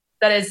season,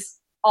 that is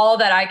all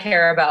that I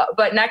care about.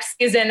 But next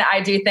season,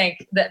 I do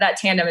think that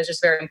tandem is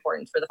just very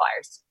important for the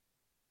Flyers.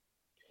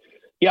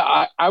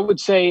 Yeah, I would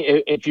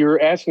say if you're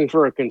asking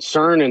for a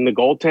concern in the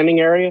goaltending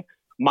area,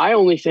 my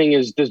only thing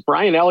is, does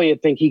Brian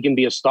Elliott think he can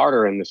be a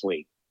starter in this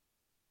league?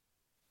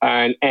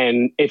 And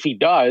if he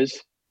does,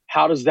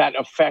 how does that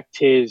affect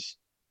his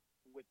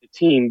with the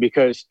team?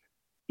 Because,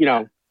 you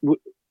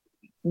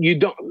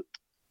don't.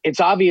 It's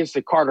obvious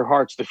that Carter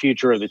Hart's the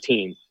future of the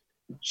team,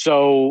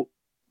 so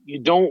you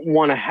don't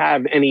want to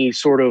have any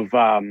sort of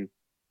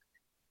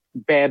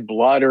bad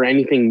blood or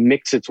anything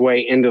mix its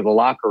way into the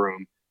locker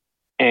room.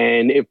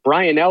 And if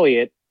Brian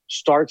Elliott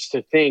starts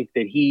to think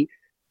that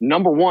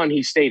number one,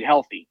 he stayed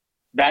healthy.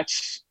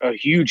 That's a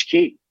huge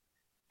key.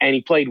 And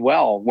he played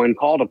well when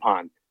called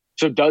upon.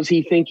 So does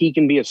he think he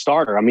can be a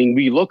starter? I mean,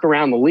 we look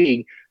around the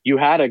league, you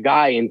had a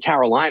guy in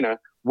Carolina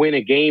win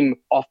a game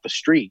off the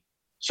street.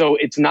 So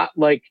it's not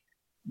like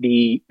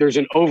there's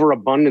an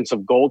overabundance of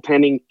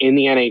goaltending in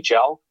the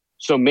NHL.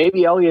 So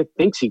maybe Elliott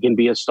thinks he can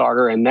be a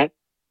starter, and that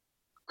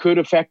could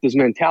affect his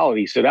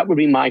mentality. So that would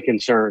be my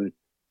concern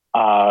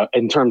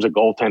in terms of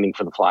goaltending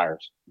for the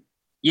Flyers.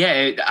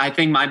 Yeah, I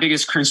think my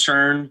biggest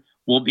concern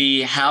will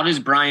be, how does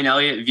Brian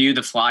Elliott view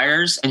the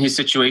Flyers and his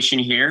situation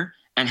here?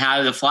 And how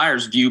do the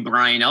Flyers view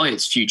Brian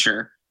Elliott's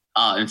future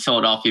in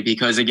Philadelphia?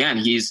 Because, again,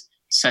 he's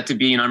set to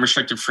be an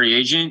unrestricted free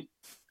agent.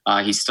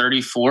 He's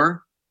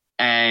 34,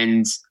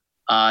 and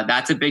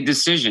that's a big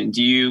decision.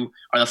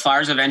 Are the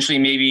Flyers eventually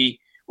maybe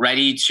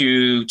ready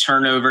to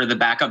turn over the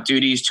backup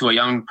duties to a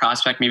young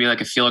prospect, maybe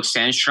like a Felix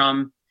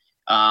Sandstrom?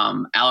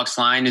 Alex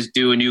Lyon is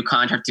due a new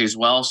contract as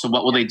well. So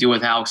what will they do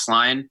with Alex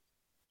Lyon?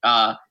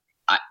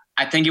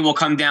 I think it will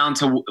come down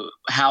to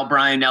how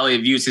Brian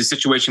Elliott views his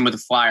situation with the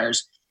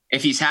Flyers.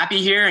 If he's happy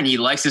here and he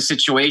likes the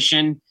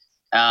situation,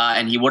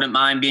 and he wouldn't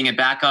mind being a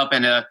backup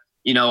and a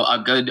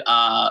good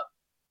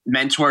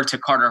mentor to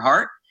Carter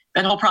Hart,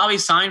 then he'll probably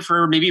sign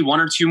for maybe 1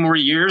 or 2 more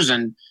years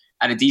and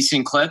at a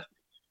decent clip.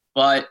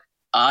 But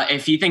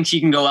if he thinks he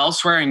can go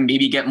elsewhere and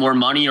maybe get more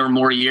money or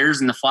more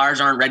years, and the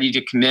Flyers aren't ready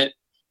to commit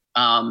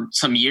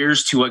some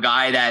years to a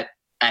guy that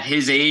at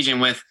his age and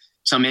with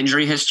some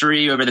injury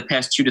history over the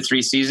past 2 to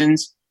 3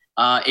 seasons,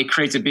 it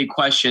creates a big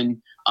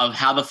question of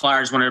how the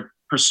Flyers want to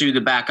pursue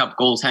the backup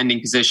goaltending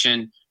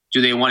position.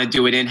 Do they want to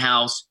do it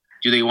in-house?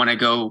 Do they want to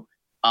go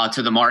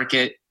to the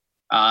market?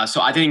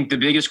 So I think the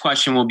biggest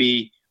question will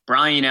be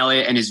Brian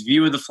Elliott and his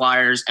view of the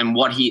Flyers, and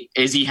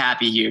is he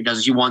happy here?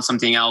 Does he want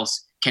something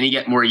else? Can he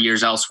get more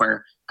years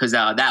elsewhere? Because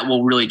that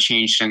will really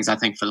change things, I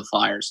think, for the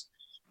Flyers.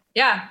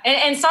 Yeah.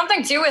 And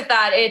something too with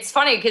that, it's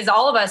funny because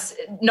all of us,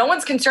 no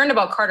one's concerned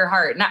about Carter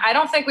Hart. Now, I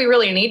don't think we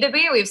really need to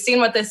be. We've seen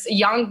what this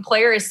young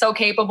player is so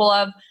capable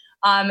of.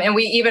 And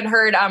we even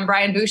heard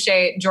Brian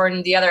Boucher,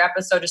 Jordan, the other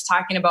episode, just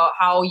talking about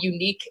how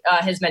unique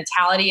his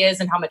mentality is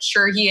and how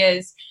mature he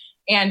is.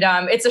 And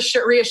it's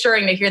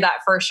reassuring to hear that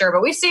for sure.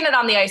 But we've seen it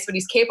on the ice, what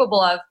he's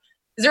capable of.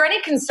 Is there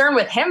any concern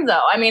with him,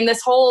 though? I mean,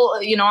 this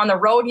whole, on the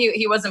road,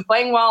 he wasn't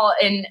playing well.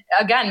 And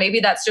again, maybe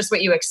that's just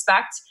what you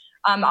expect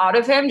out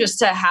of him, just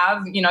to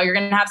have, you're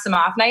going to have some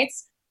off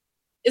nights.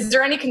 Is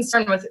there any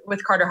concern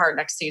with Carter Hart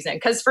next season?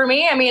 Because for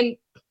me, I mean,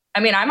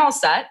 I'm all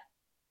set.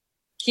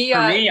 He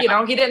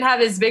didn't have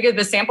as big of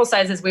a sample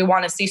size as we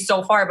want to see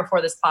so far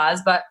before this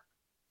pause. But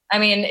I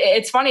mean,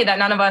 it's funny that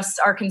none of us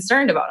are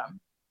concerned about him.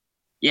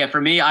 Yeah,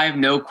 for me, I have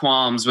no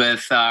qualms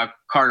with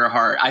Carter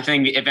Hart. I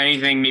think, if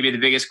anything, maybe the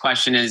biggest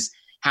question is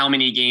how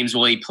many games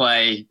will he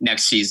play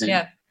next season?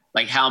 Yeah.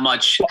 Like how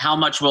much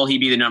will he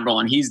be the number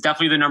one? He's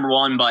definitely the number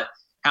one, but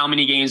how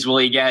many games will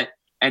he get?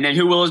 And then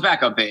who will his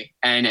backup be?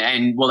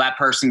 And will that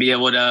person be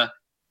able to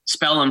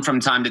spell him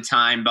from time to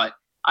time? But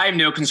I have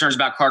no concerns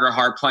about Carter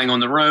Hart playing on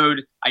the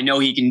road. I know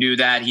he can do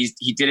that. He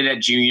did it at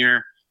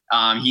junior.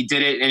 He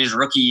did it in his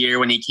rookie year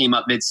when he came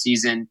up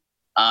midseason.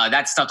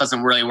 That stuff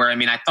doesn't really worry. I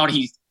mean, I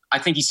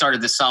think he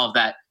started to solve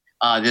that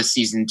this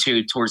season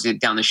too, towards it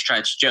down the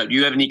stretch. Joe, do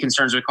you have any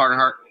concerns with Carter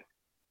Hart?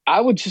 I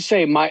would just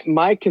say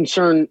my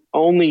concern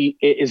only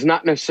is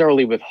not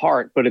necessarily with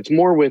Hart, but it's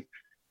more with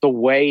the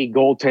way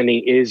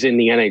goaltending is in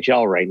the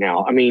NHL right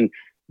now. I mean,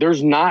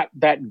 there's not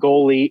that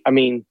goalie. I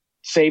mean,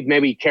 save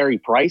maybe Carey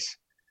Price.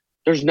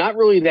 There's not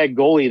really that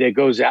goalie that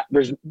goes out.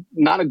 There's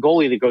not a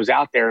goalie that goes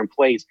out there and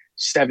plays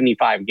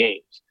 75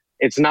 games.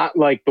 It's not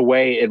like the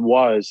way it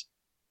was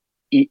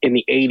in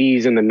the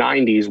 80s and the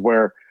 90s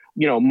where,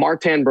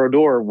 Martin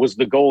Brodeur was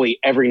the goalie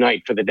every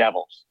night for the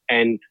Devils.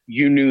 And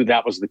you knew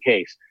that was the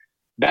case.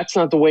 That's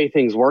not the way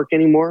things work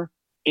anymore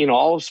in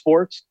all of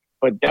sports,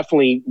 but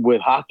definitely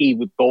with hockey,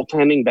 with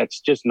goaltending, that's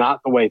just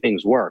not the way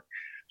things work.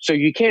 So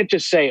you can't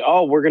just say,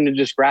 oh, we're going to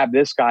just grab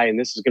this guy and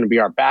this is going to be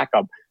our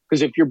backup.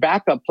 Because if your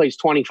backup plays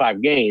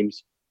 25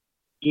 games,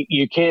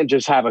 you can't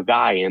just have a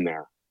guy in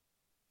there,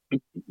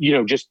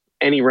 just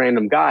any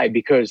random guy,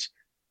 because,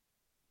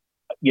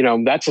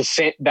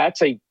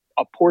 that's a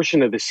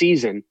portion of the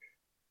season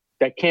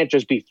that can't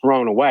just be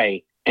thrown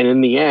away. And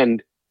in the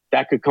end,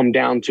 that could come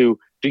down to,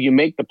 do you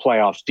make the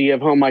playoffs? Do you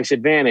have home ice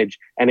advantage?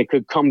 And it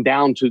could come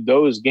down to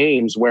those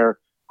games where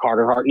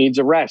Carter Hart needs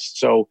a rest.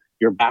 So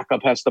your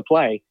backup has to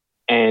play.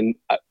 And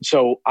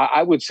so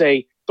I would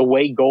say the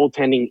way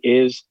goaltending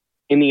is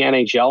in the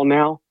NHL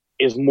now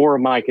is more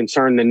of my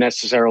concern than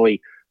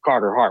necessarily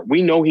Carter Hart.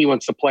 We know he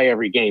wants to play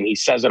every game. He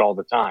says it all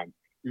the time,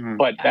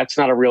 but that's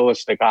not a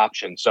realistic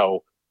option.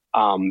 So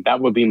that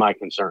would be my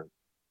concern.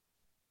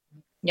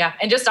 Yeah.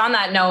 And just on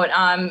that note,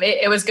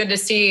 it was good to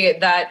see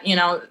that,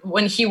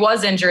 when he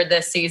was injured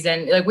this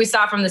season, like we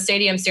saw from the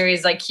Stadium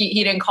Series, like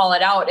he didn't call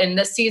it out. And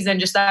this season,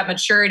 just that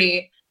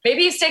maturity,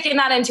 maybe he's taking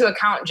that into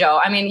account, Joe.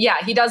 I mean,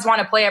 yeah, he does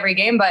want to play every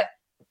game, but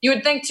you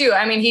would think too,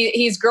 I mean,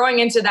 he's growing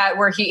into that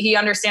where he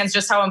understands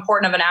just how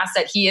important of an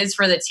asset he is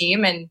for the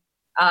team. And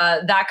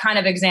that kind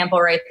of example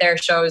right there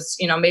shows,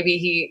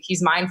 maybe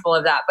he's mindful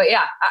of that. But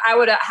yeah, I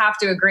would have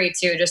to agree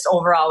too, just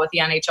overall with the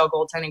NHL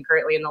goaltending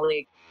currently in the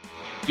league.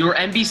 Your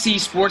NBC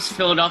Sports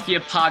Philadelphia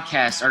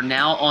podcasts are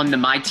now on the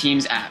My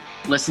Teams app.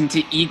 Listen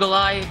to Eagle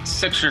Eye,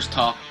 Sixers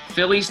Talk,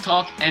 Phillies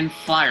Talk, and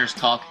Flyers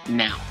Talk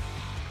now.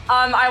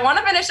 I want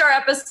to finish our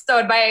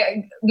episode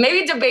by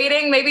maybe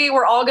debating, maybe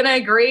we're all going to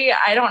agree,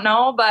 I don't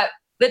know, but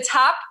the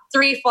top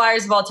 3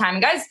 Flyers of all time.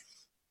 Guys,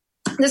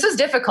 this was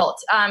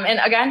difficult. And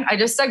again, I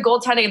just said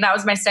goaltending, and that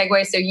was my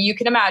segue. So you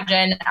can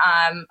imagine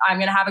I'm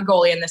going to have a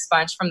goalie in this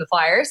bunch from the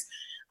Flyers.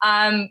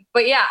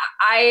 But yeah,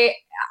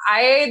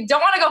 I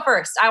don't want to go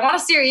first. I want to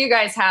see what you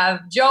guys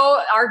have.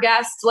 Joe, our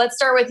guest, let's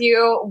start with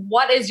you.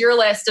 What is your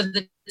list of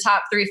the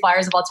top 3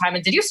 Flyers of all time?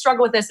 And did you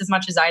struggle with this as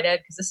much as I did?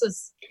 Because this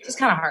was just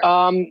kind of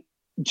hard.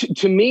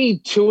 To me,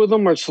 2 of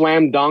them are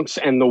slam dunks,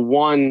 and the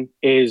one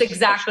is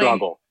a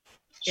struggle.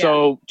 Yeah.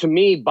 So to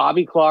me,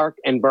 Bobby Clarke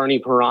and Bernie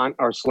Parent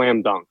are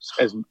slam dunks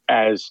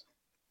as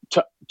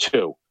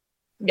 2.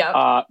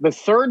 Yeah. The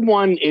third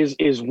one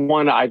is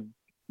one I've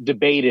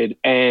debated,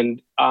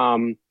 and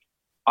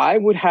I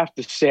would have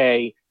to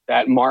say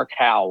that Mark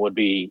Howe would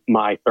be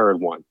my third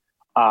one.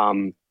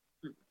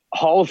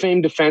 Hall of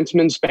Fame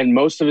defenseman, spent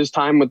most of his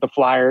time with the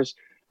Flyers.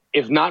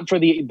 If not for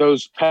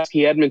those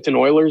pesky Edmonton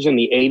Oilers in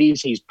the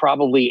 80s, he's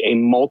probably a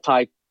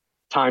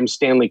multi-time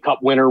Stanley Cup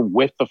winner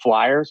with the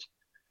Flyers.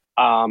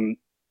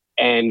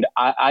 And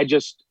I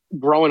just,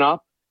 growing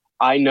up,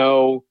 I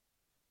know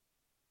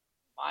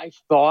my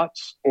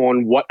thoughts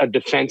on what a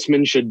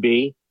defenseman should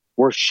be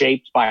were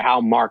shaped by how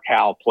Mark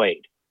Howe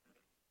played.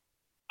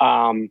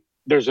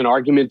 There's an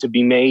argument to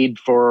be made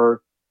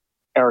for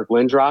Eric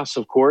Lindros,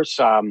 of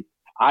course.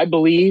 I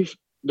believe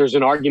there's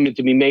an argument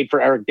to be made for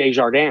Eric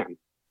Desjardins.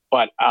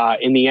 But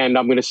in the end,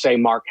 I'm going to say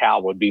Mark Howe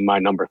would be my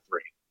number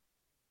 3.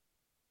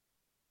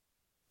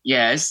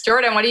 Yes.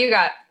 Jordan, what do you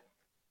got?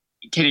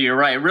 Kitty, you're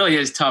right. It really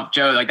is tough,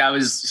 Joe. Like that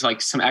was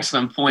like some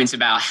excellent points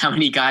about how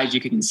many guys you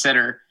could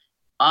consider.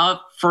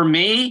 For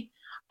me,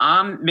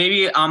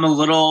 maybe I'm a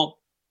little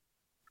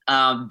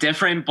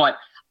different, but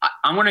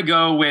I'm going to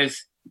go with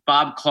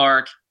Bob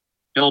Clark,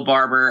 Bill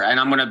Barber, and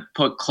I'm going to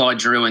put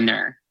Claude Giroux in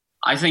there.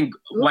 I think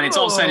when it's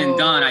all said and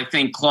done, I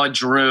think Claude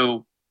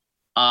Giroux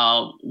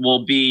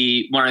will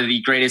be one of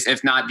the greatest,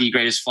 if not the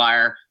greatest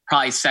Flyer,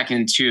 probably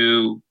second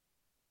to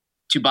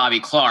Bobby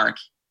Clark.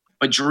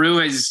 But Giroux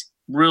has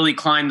really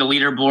climbed the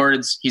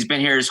leaderboards. He's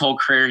been here his whole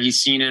career. He's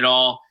seen it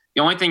all.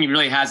 The only thing he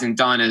really hasn't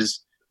done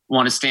is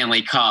won a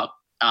Stanley Cup.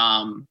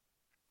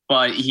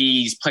 But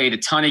he's played a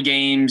ton of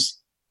games.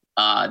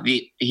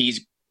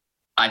 He's,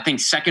 I think,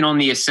 second on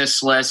the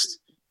assist list.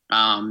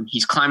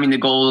 He's climbing the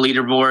goal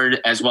leaderboard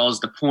as well as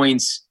the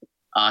points.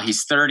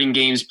 He's third in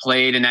games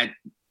played, and that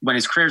when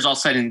his career is all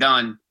said and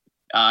done,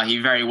 he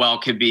very well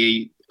could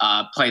be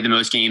play the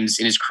most games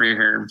in his career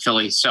here in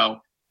Philly. So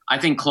I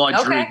think Claude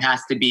Giroux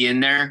has to be in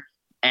there,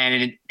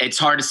 and it's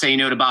hard to say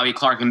no to Bobby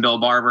Clark and Bill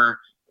Barber.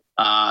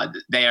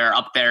 They are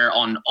up there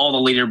on all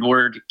the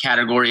leaderboard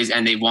categories,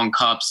 and they've won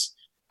cups.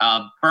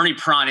 Bernie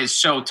Parent is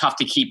so tough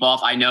to keep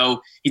off. I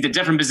know he's a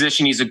different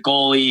position. He's a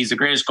goalie. He's the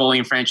greatest goalie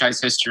in franchise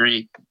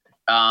history.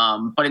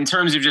 But in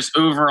terms of just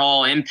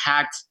overall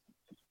impact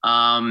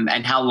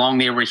and how long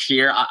they were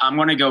here, I'm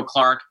going to go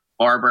Clark,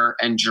 Barber,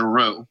 and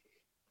Giroux.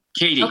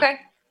 Katie,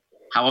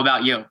 how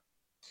about you?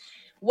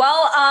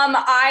 Well,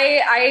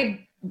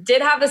 I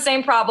did have the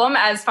same problem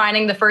as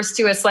finding the first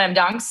two as slam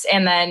dunks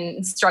and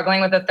then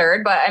struggling with the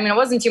third. But I mean, it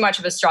wasn't too much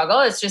of a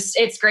struggle.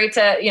 It's great to,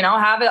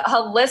 have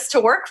a list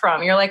to work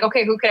from. You're like,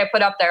 okay, who could I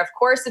put up there? Of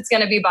course, it's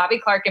going to be Bobby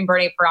Clark and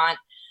Bernie Parent.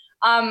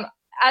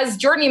 As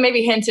Jordan, you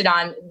maybe hinted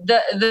on,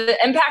 the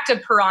impact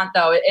of Parent,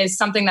 though, is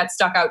something that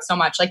stuck out so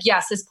much. Like,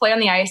 yes, his play on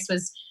the ice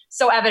was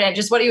so evident,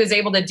 just what he was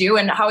able to do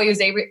and how he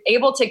was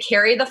able to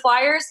carry the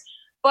Flyers.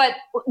 But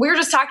we were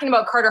just talking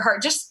about Carter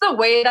Hart, just the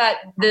way that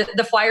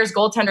the Flyers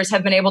goaltenders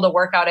have been able to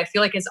work out, I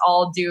feel like is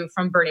all due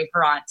from Bernie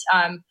Parent.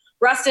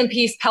 Rest in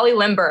peace, Pelle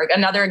Lindbergh,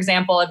 another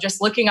example of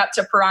just looking up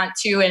to Parent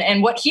too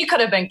and what he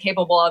could have been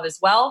capable of as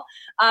well.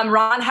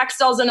 Ron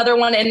Hextall's another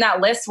one in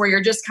that list where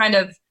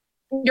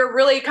you're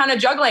really kind of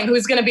juggling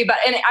who's going to be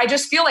better. And I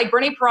just feel like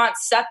Bernie Parent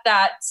set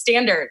that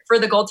standard for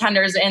the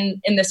goaltenders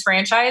in this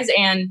franchise.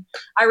 And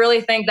I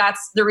really think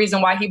that's the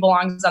reason why he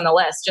belongs on the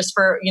list, just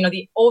for,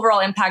 the overall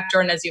impact,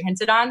 Jordan, as you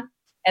hinted on.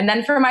 And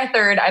then for my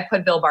third, I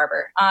put Bill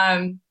Barber.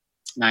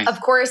 Nice.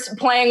 Of course,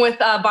 playing with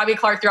Bobby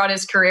Clark throughout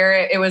his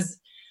career, it was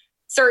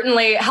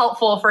certainly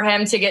helpful for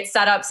him to get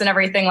setups and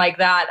everything like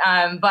that.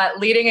 But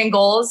leading in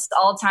goals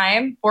all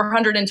time,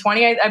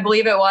 420, I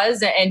believe it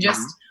was, and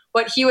just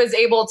what he was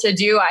able to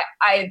do.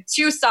 I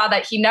too saw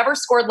that he never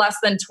scored less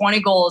than 20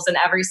 goals in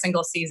every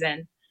single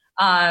season.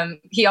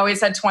 He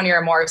always had 20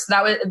 or more. So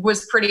that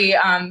was pretty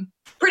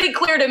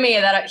clear to me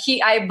that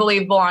I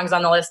believe belongs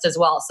on the list as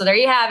well. So there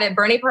you have it.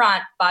 Bernie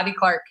Parent, Bobby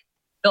Clark,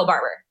 Bill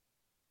Barber.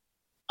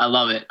 I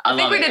love it. I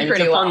think we did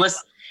pretty well.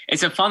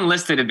 It's a fun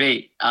list to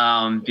debate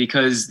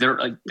because they're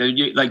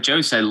like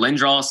Joe said,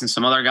 Lindros and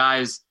some other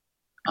guys,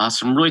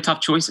 some really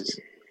tough choices.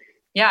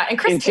 Yeah, and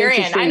Chris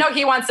Therien, I know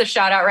he wants a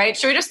shout out, right?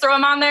 Should we just throw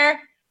him on there?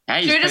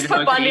 Hey, should we just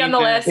put Bundy on the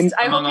list?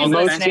 I hope he's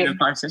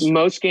listening.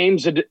 Most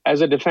games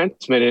as a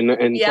defenseman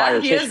in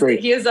Flyers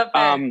history. He is up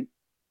there.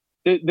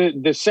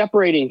 The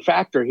separating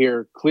factor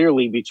here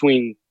clearly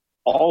between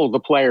all of the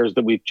players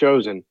that we've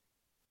chosen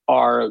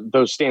are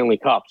those Stanley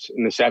Cups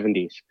in the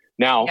 70s.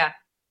 Now,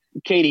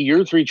 Katie,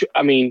 your three,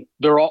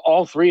 they're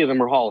all three of them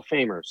are Hall of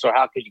Famers. So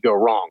how could you go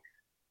wrong?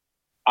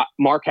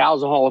 Mark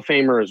Howell's a Hall of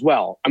Famer as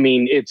well.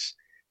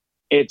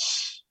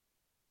 It's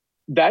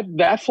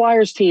that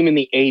Flyers team in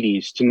the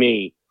 80s to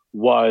me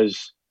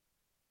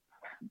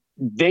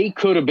they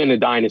could have been a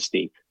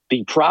dynasty.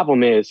 The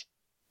problem is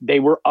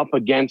they were up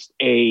against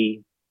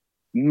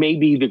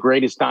maybe the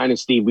greatest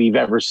dynasty we've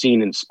ever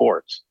seen in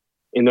sports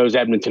in those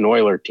Edmonton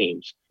Oilers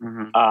teams.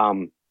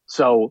 Mm-hmm.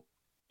 So,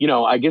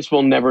 I guess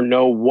we'll never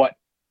know what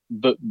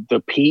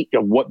the peak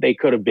of what they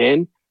could have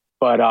been,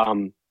 but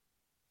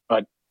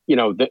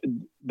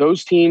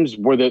those teams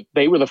were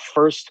the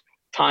first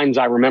times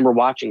I remember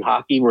watching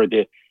hockey were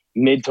the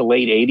mid to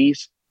late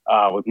 80s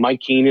with Mike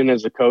Keenan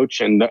as a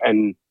coach,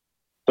 and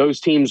those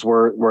teams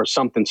were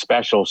something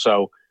special.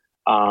 So,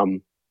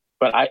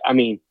 but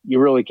you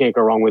really can't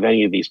go wrong with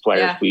any of these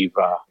players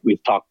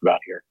we've talked about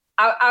here.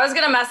 I was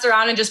going to mess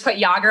around and just put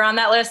Jágr on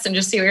that list and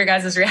just see what your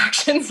guys'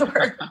 reactions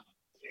were.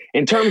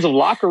 In terms of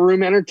locker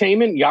room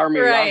entertainment,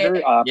 Jaromir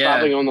Jágr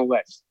probably on the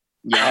list.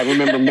 Yeah, I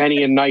remember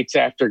many nights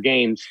after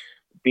games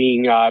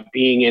being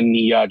in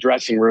the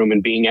dressing room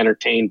and being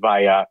entertained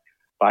by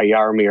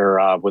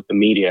Jaromir with the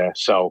media.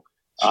 So,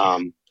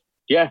 and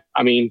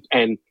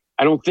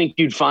I don't think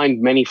you'd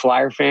find many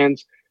Flyer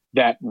fans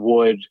that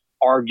would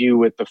argue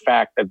with the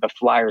fact that the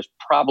Flyers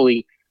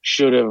probably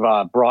should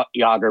have brought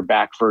Jágr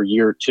back for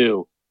year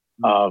two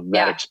of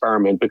that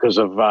experiment because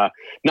of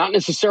not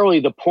necessarily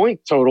the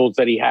point totals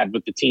that he had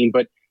with the team,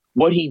 but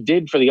what he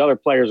did for the other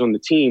players on the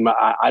team.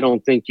 I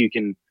don't think you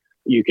can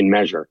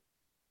measure.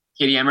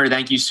 Katie Emmer,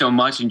 thank you so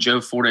much. And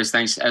Joe Fordyce,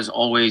 thanks as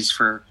always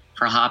for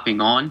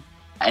hopping on.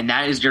 And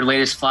that is your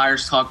latest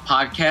Flyers Talk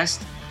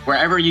podcast.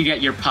 Wherever you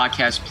get your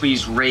podcast,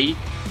 please rate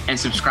and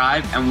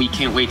subscribe. And we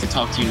can't wait to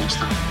talk to you next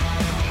time.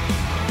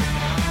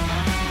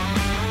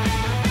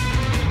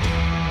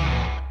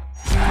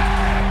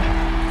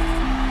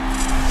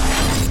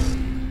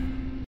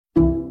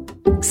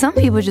 Some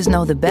people just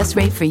know the best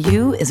rate for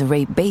you is a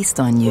rate based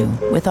on you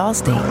with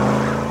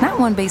Allstate. Not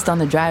one based on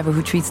the driver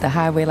who treats the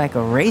highway like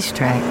a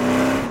racetrack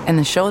and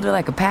the shoulder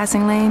like a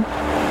passing lane.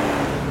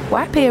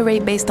 Why pay a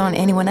rate based on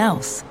anyone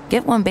else?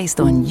 Get one based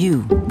on you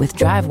with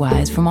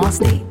DriveWise from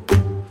Allstate.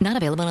 Not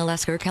available in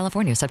Alaska or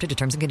California, subject to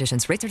terms and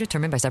conditions. Rates are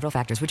determined by several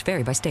factors, which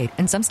vary by state.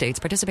 In some states,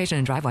 participation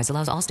in DriveWise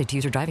allows Allstate to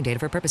use your driving data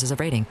for purposes of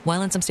rating.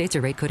 While in some states,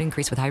 your rate could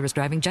increase with high-risk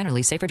driving.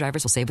 Generally, safer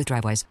drivers will save with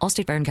DriveWise.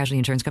 Allstate Fire and Casualty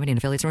Insurance Company and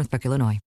affiliates, Northbrook, Illinois.